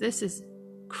 because this is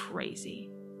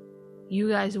crazy. You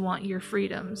guys want your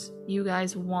freedoms. You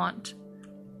guys want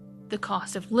the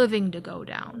cost of living to go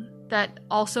down. That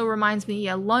also reminds me,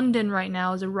 yeah, London right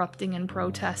now is erupting in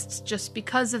protests just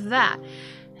because of that.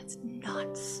 That's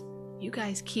nuts. You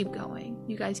guys keep going.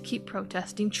 You guys keep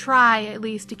protesting. Try at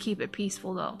least to keep it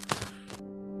peaceful, though.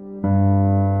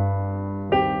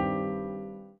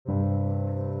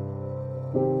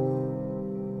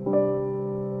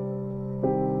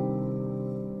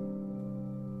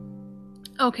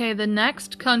 Okay, the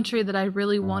next country that I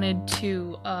really wanted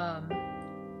to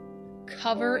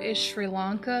cover is Sri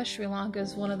Lanka. Sri Lanka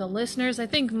is one of the listeners. I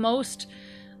think most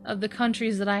of the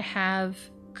countries that I have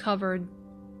covered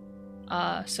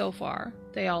so far,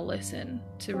 they all listen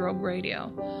to Rogue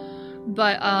Radio.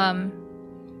 But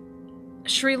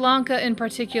Sri Lanka in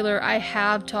particular, I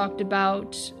have talked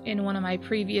about in one of my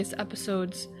previous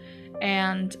episodes,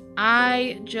 and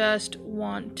I just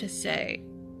want to say,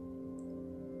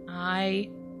 I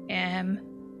am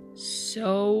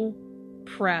so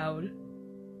proud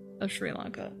of Sri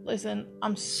Lanka. Listen,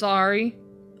 I'm sorry.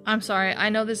 I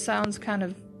know this sounds kind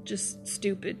of just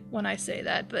stupid when I say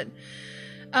that, but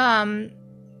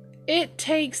it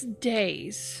takes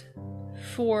days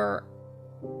for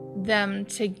them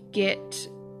to get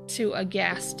to a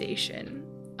gas station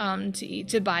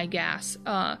to buy gas.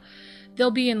 They'll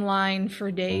be in line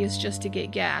for days just to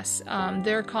get gas.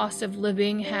 Their cost of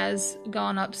living has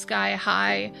gone up sky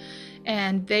high,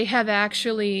 and they have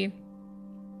actually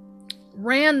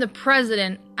ran the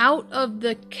president out of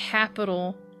the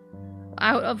capital,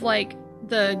 out of, like,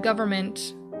 the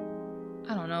government,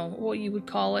 I don't know what you would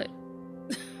call it,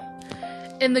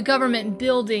 in the government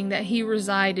building that he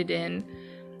resided in,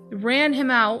 ran him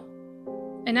out,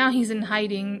 and now he's in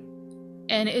hiding,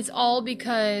 and it's all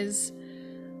because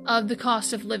of the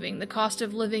cost of living. The cost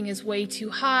of living is way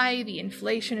too high. The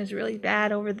inflation is really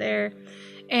bad over there.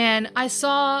 And I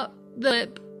saw the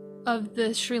clip of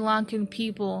the Sri Lankan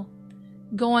people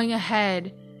going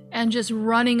ahead and just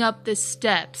running up the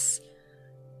steps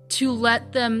to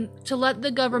let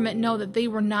the government know that they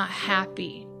were not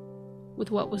happy with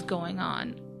what was going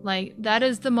on. Like, that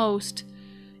is the most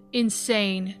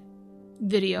insane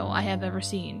video I have ever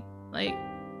seen. Like,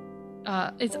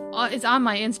 it's on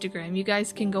my Instagram. You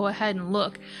guys can go ahead and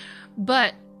look.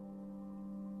 But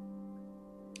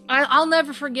I'll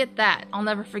never forget that. I'll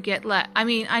never forget that. I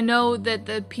mean, I know that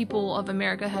the people of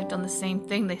America have done the same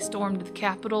thing. They stormed the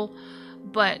Capitol.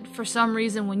 But for some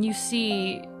reason, when you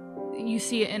see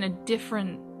it in a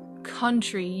different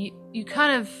country, you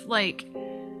kind of, like,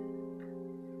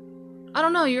 I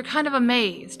don't know, you're kind of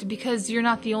amazed because you're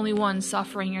not the only one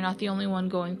suffering, you're not the only one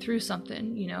going through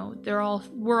something, you know.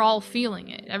 We're all feeling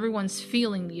it. Everyone's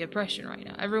feeling the oppression right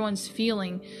now. Everyone's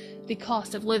feeling the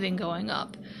cost of living going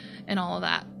up and all of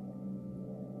that.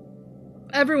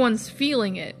 Everyone's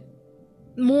feeling it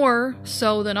more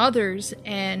so than others,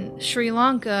 and Sri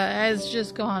Lanka has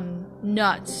just gone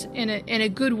nuts in a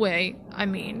good way. I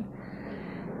mean,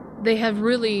 they have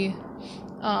really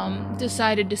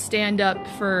decided to stand up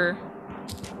for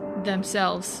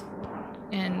themselves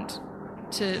and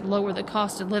to lower the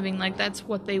cost of living. Like, that's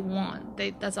what they want.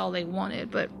 That's all they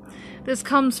wanted. But this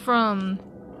comes from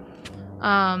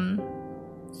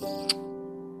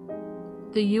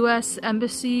the U.S.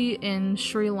 Embassy in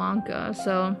Sri Lanka.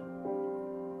 So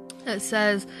it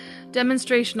says,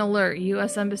 demonstration alert,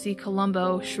 U.S. Embassy,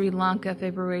 Colombo, Sri Lanka,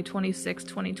 February 26,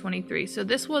 2023. So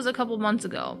this was a couple months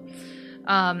ago.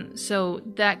 So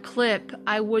that clip,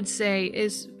 I would say,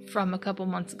 is from a couple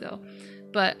months ago.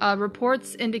 But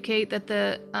reports indicate that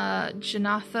the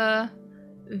Janatha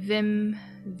Vimukathy,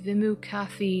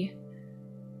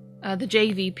 the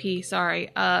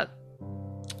JVP,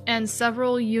 and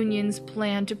several unions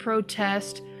plan to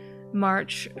protest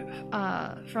march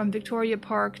from Victoria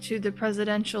Park to the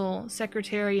Presidential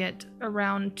Secretariat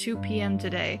around 2 p.m.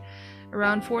 today.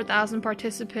 Around 4,000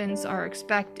 participants are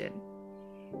expected.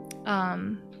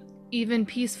 Even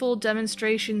peaceful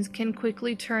demonstrations can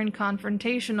quickly turn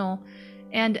confrontational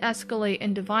and escalate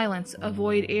into violence.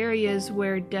 Avoid areas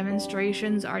where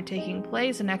demonstrations are taking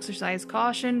place and exercise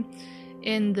caution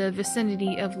in the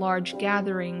vicinity of large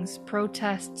gatherings,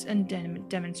 protests, and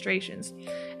demonstrations.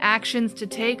 Actions to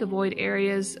take: avoid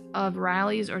areas of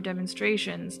rallies or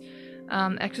demonstrations.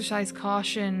 Exercise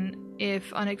caution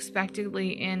if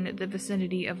unexpectedly in the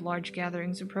vicinity of large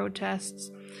gatherings and protests.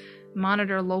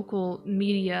 Monitor local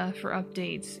media for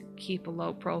updates. Keep a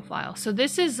low profile. So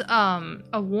this is a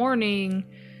warning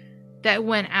that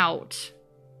went out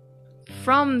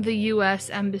from the U.S.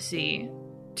 Embassy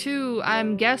to,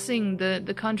 I'm guessing,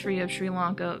 the country of Sri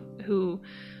Lanka,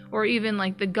 or even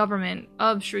like the government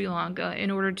of Sri Lanka,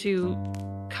 in order to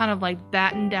kind of like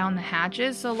batten down the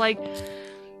hatches. So like,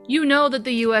 you know that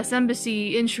the U.S.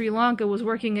 Embassy in Sri Lanka was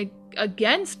working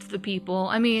against the people.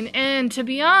 I mean, and to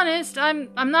be honest, I'm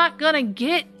not gonna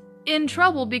get in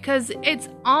trouble because it's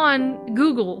on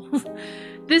Google.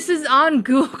 This is on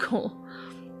Google.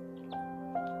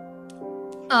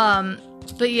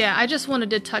 But yeah, I just wanted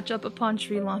to touch up upon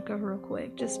Sri Lanka real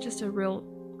quick. Just a real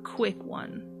quick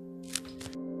one.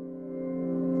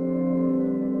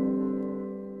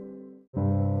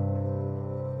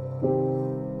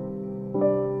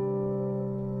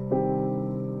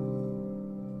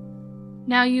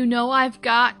 Now, you know I've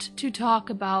got to talk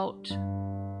about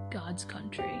God's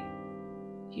country.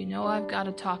 You know I've got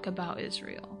to talk about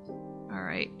Israel.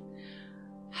 Alright.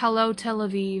 Hello, Tel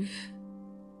Aviv.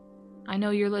 I know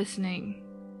you're listening.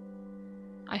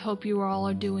 I hope you all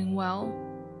are doing well.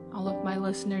 All of my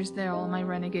listeners there, all of my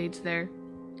renegades there.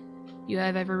 You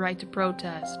have every right to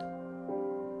protest.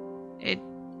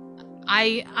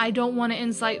 I don't want to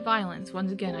incite violence.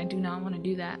 Once again, I do not want to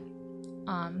do that.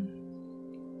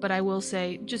 But I will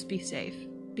say, just be safe.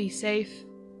 Be safe.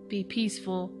 Be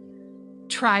peaceful.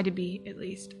 Try to be, at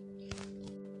least.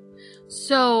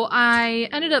 So I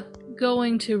ended up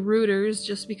going to Reuters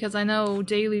just because I know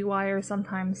Daily Wire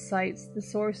sometimes cites the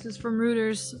sources from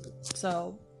Reuters.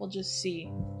 So we'll just see.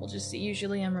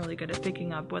 Usually I'm really good at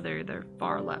picking up whether they're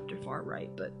far left or far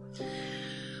right. But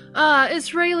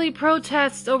Israeli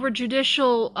protests over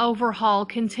judicial overhaul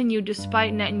continue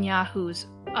despite Netanyahu's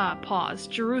pause.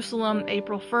 Jerusalem,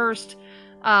 April 1st.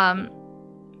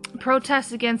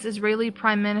 Protests against Israeli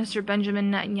Prime Minister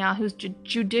Benjamin Netanyahu's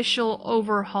judicial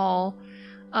overhaul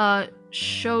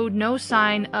showed no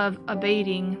sign of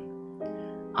abating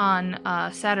on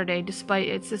Saturday, despite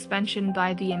its suspension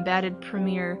by the embattled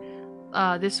premier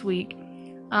this week,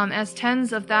 as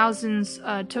tens of thousands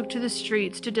took to the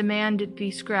streets to demand it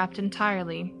be scrapped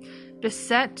entirely.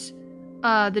 Beset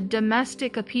the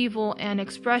domestic upheaval and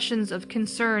expressions of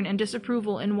concern and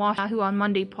disapproval in Washington on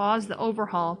Monday paused the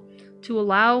overhaul to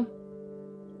allow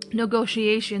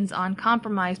negotiations on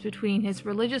compromise between his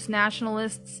religious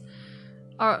nationalists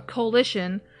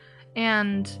coalition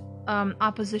and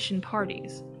opposition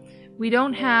parties. We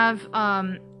don't have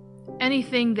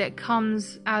anything that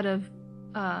comes out of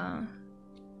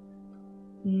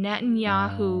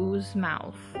Netanyahu's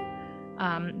mouth,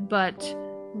 but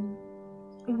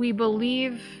we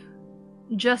believe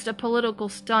just a political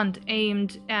stunt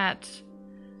aimed at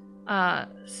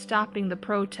stopping the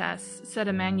protests, said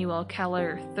Emmanuel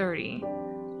Keller, 30,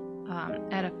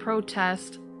 at a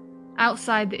protest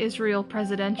outside the Israel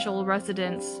presidential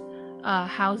residence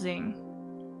housing,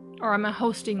 or I'm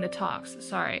hosting the talks,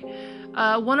 sorry.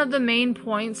 One of the main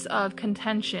points of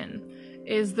contention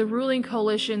is the ruling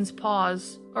coalition's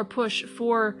pause or push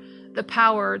for the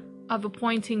power of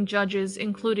appointing judges,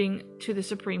 including to the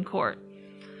Supreme Court.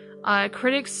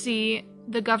 Critics see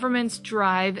the government's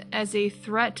drive as a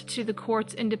threat to the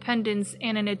court's independence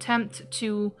and an attempt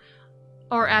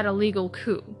at a legal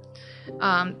coup.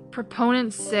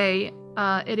 Proponents say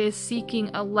it is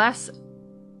seeking a less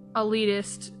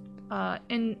elitist,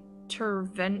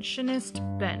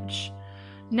 interventionist bench.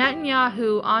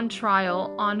 Netanyahu, on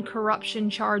trial on corruption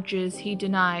charges he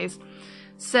denies,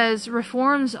 says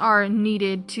reforms are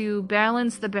needed to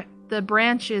balance the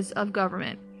branches of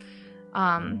government.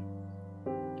 The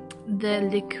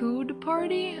Likud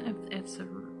party,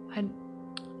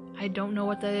 I don't know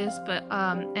what that is, but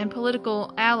and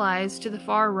political allies to the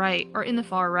far right, or in the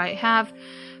far right, have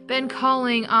been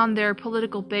calling on their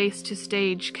political base to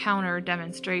stage counter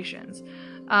demonstrations.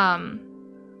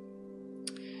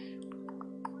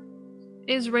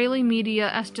 Israeli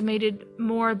media estimated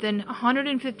more than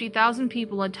 150,000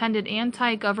 people attended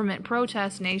anti-government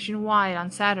protests nationwide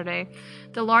on Saturday,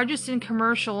 the largest in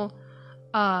commercial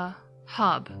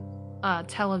hub,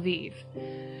 Tel Aviv.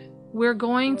 We're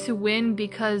going to win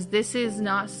because this is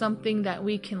not something that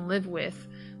we can live with.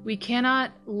 We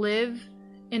cannot live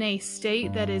in a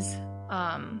state that is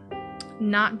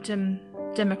not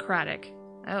democratic.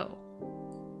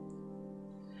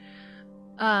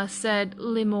 Said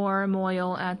Limor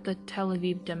Moyle at the Tel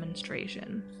Aviv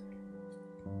demonstration.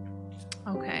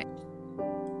 Okay.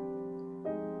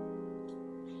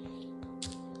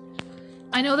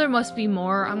 I know there must be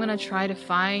more. I'm gonna try to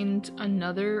find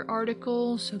another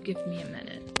article, so give me a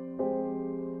minute.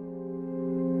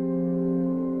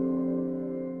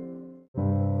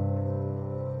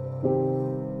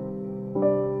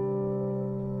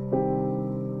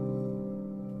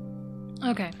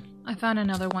 Okay, I found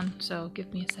another one, so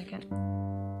give me a second.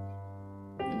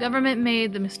 The government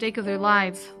made the mistake of their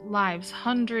lives.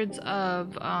 Hundreds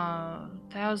of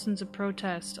thousands of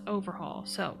protests overhaul.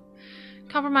 So,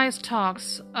 compromise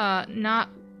talks,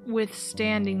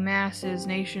 notwithstanding masses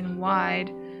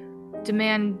nationwide,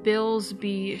 demand bills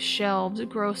be shelved.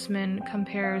 Grossman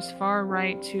compares far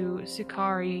right to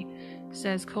Sikari,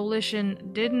 says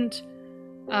coalition didn't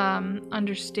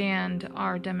understand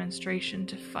our demonstration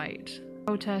to fight.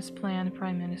 Protest plan,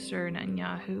 Prime Minister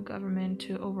Netanyahu government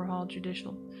to overhaul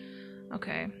judicial.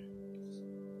 Okay.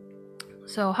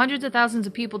 So hundreds of thousands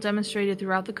of people demonstrated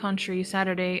throughout the country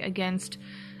Saturday against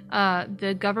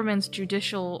the government's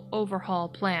judicial overhaul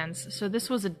plans. So this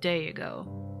was a day ago.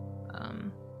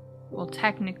 Well,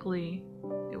 technically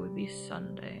it would be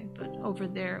Sunday, but over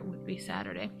there it would be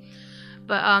Saturday.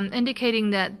 But indicating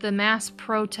that the mass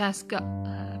protest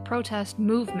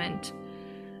movement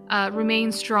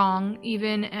remains strong,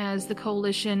 even as the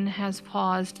coalition has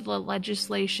paused the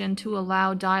legislation to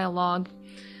allow dialogue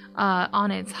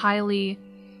on its highly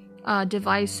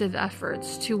divisive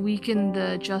efforts to weaken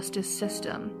the justice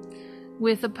system.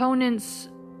 With opponents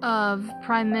of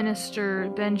Prime Minister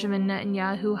Benjamin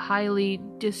Netanyahu highly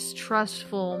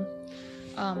distrustful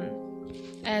of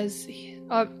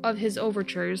his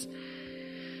overtures,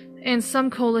 and some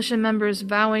coalition members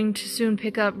vowing to soon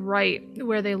pick up right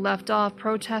where they left off,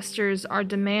 protesters are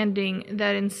demanding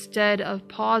that instead of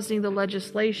pausing the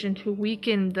legislation to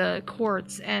weaken the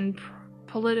courts and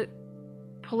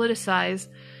politicize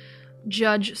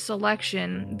judge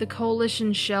selection, the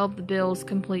coalition shelve the bills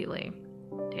completely.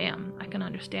 Damn, I can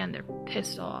understand they're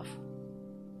pissed off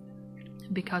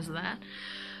because of that.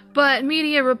 But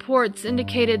media reports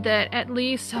indicated that at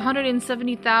least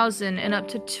 170,000 and up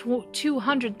to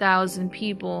 200,000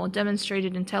 people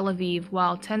demonstrated in Tel Aviv,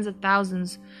 while tens of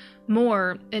thousands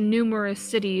more in numerous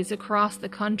cities across the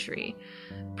country.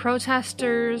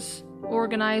 Protesters,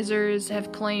 organizers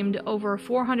have claimed over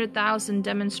 400,000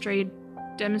 demonstrated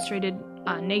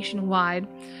nationwide,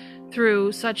 though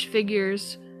such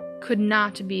figures could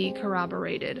not be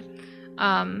corroborated.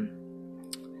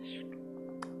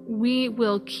 We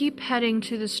will keep heading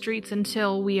to the streets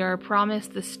until we are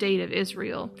promised the state of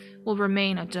Israel will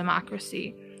remain a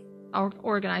democracy, our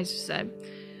organizers said.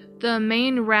 The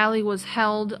main rally was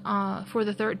held for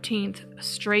the 13th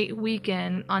straight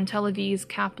weekend on Tel Aviv's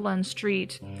Kaplan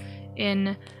Street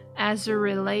in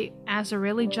Azareli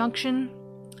Junction,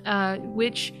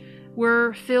 which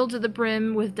were filled to the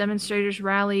brim with demonstrators.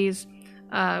 Rallies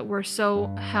were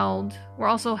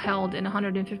also held in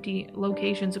 150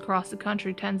 locations across the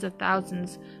country. Tens of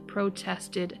thousands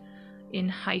protested in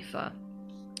Haifa.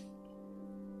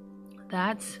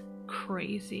 That's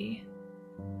crazy.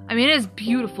 I mean, it is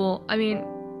beautiful. I mean,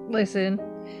 listen,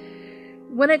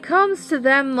 when it comes to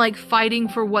them, like, fighting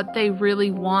for what they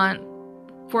really want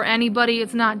for anybody,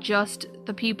 it's not just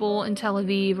the people in Tel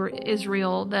Aviv or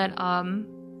Israel that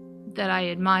I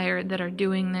admire that are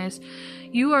doing this.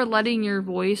 You are letting your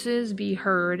voices be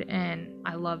heard, and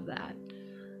I love that.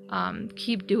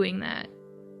 Keep doing that.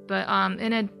 But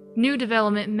in a new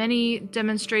development, many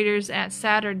demonstrators at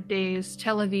Saturday's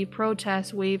Tel Aviv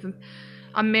protests wave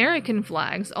American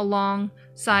flags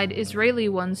alongside Israeli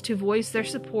ones to voice their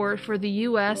support for the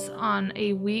U.S. on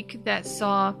a week that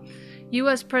saw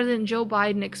U.S. President Joe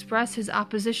Biden express his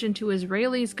opposition to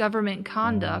Israeli's government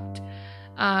conduct,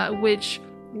 which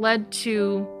led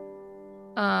the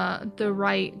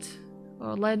right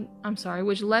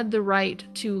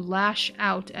to lash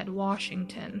out at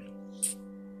Washington.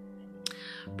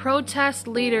 Protest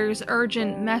leaders'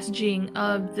 urgent messaging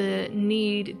of the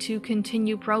need to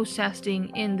continue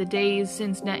protesting in the days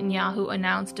since Netanyahu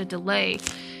announced a delay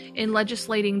in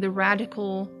legislating the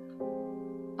radical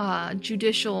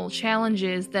judicial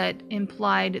challenges that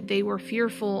implied they were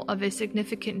fearful of a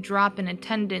significant drop in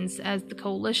attendance as the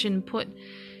coalition put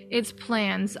its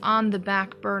plans on the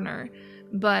back burner.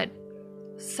 But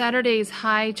Saturday's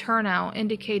high turnout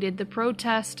indicated the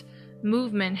protest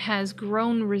movement has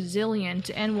grown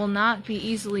resilient and will not be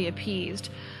easily appeased.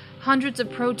 Hundreds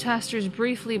of protesters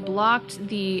briefly blocked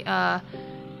the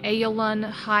Ayalon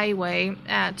Highway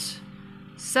at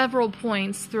several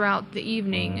points throughout the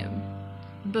evening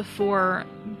before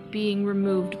being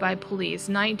removed by police.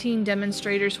 19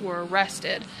 demonstrators were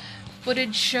arrested.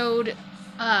 Footage showed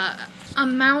a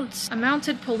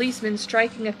mounted policeman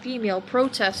striking a female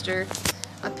protester,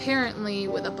 apparently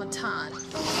with a baton.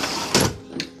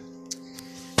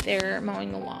 They're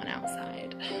mowing the lawn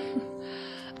outside.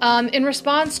 In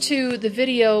response to the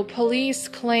video, police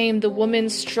claimed the woman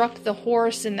struck the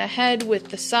horse in the head with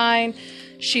the sign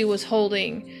she was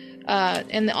holding,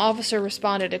 and the officer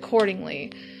responded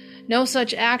accordingly. No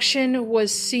such action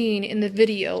was seen in the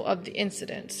video of the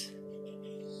incident.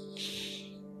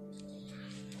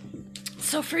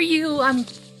 So for you,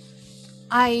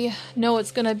 I know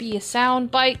it's gonna be a sound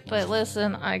bite, but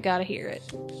listen, I gotta hear it.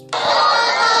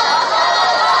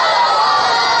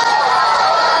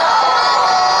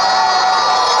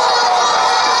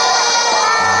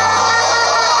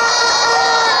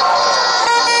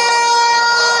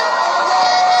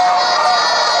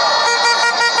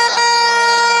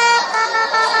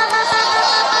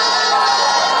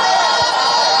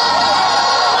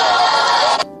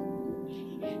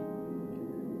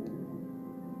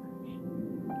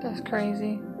 That's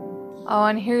crazy. Oh,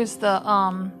 and here's the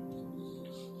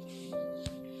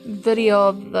video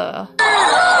of the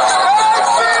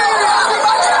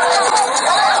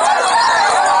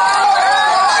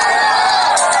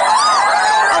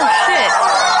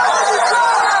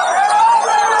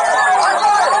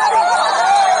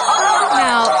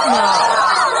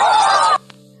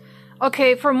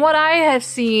Okay, from what I have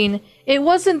seen, it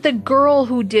wasn't the girl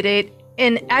who did it,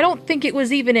 and I don't think it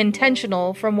was even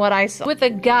intentional from what I saw. With a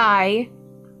guy,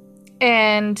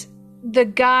 and the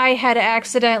guy had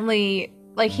accidentally,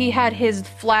 like, he had his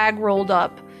flag rolled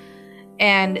up,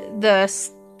 and the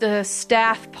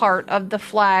staff part of the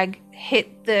flag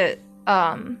hit the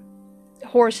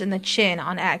horse in the chin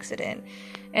on accident,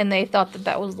 and they thought that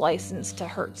that was licensed to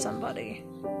hurt somebody.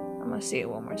 I'm gonna see it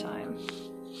one more time.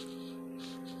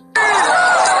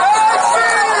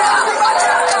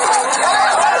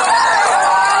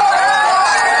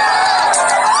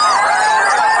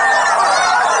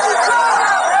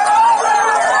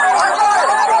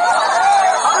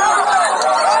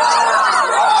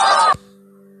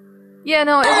 Yeah,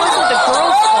 no, it wasn't the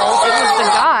girl's fault, it was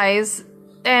the guy's,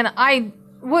 and I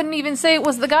wouldn't even say it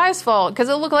was the guy's fault, because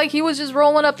it looked like he was just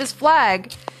rolling up his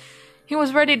flag. He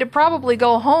was ready to probably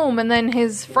go home, and then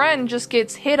his friend just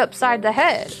gets hit upside the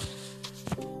head.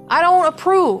 I don't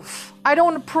approve. I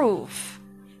don't approve.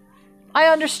 I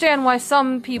understand why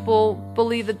some people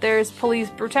believe that there's police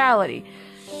brutality.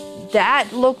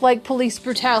 That looked like police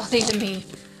brutality to me.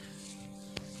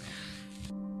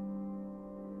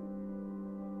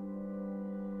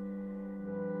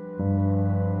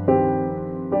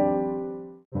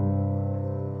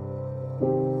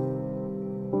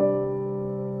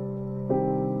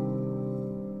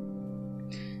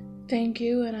 Thank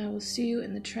you, and I will see you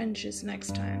in the trenches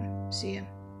next time. See ya.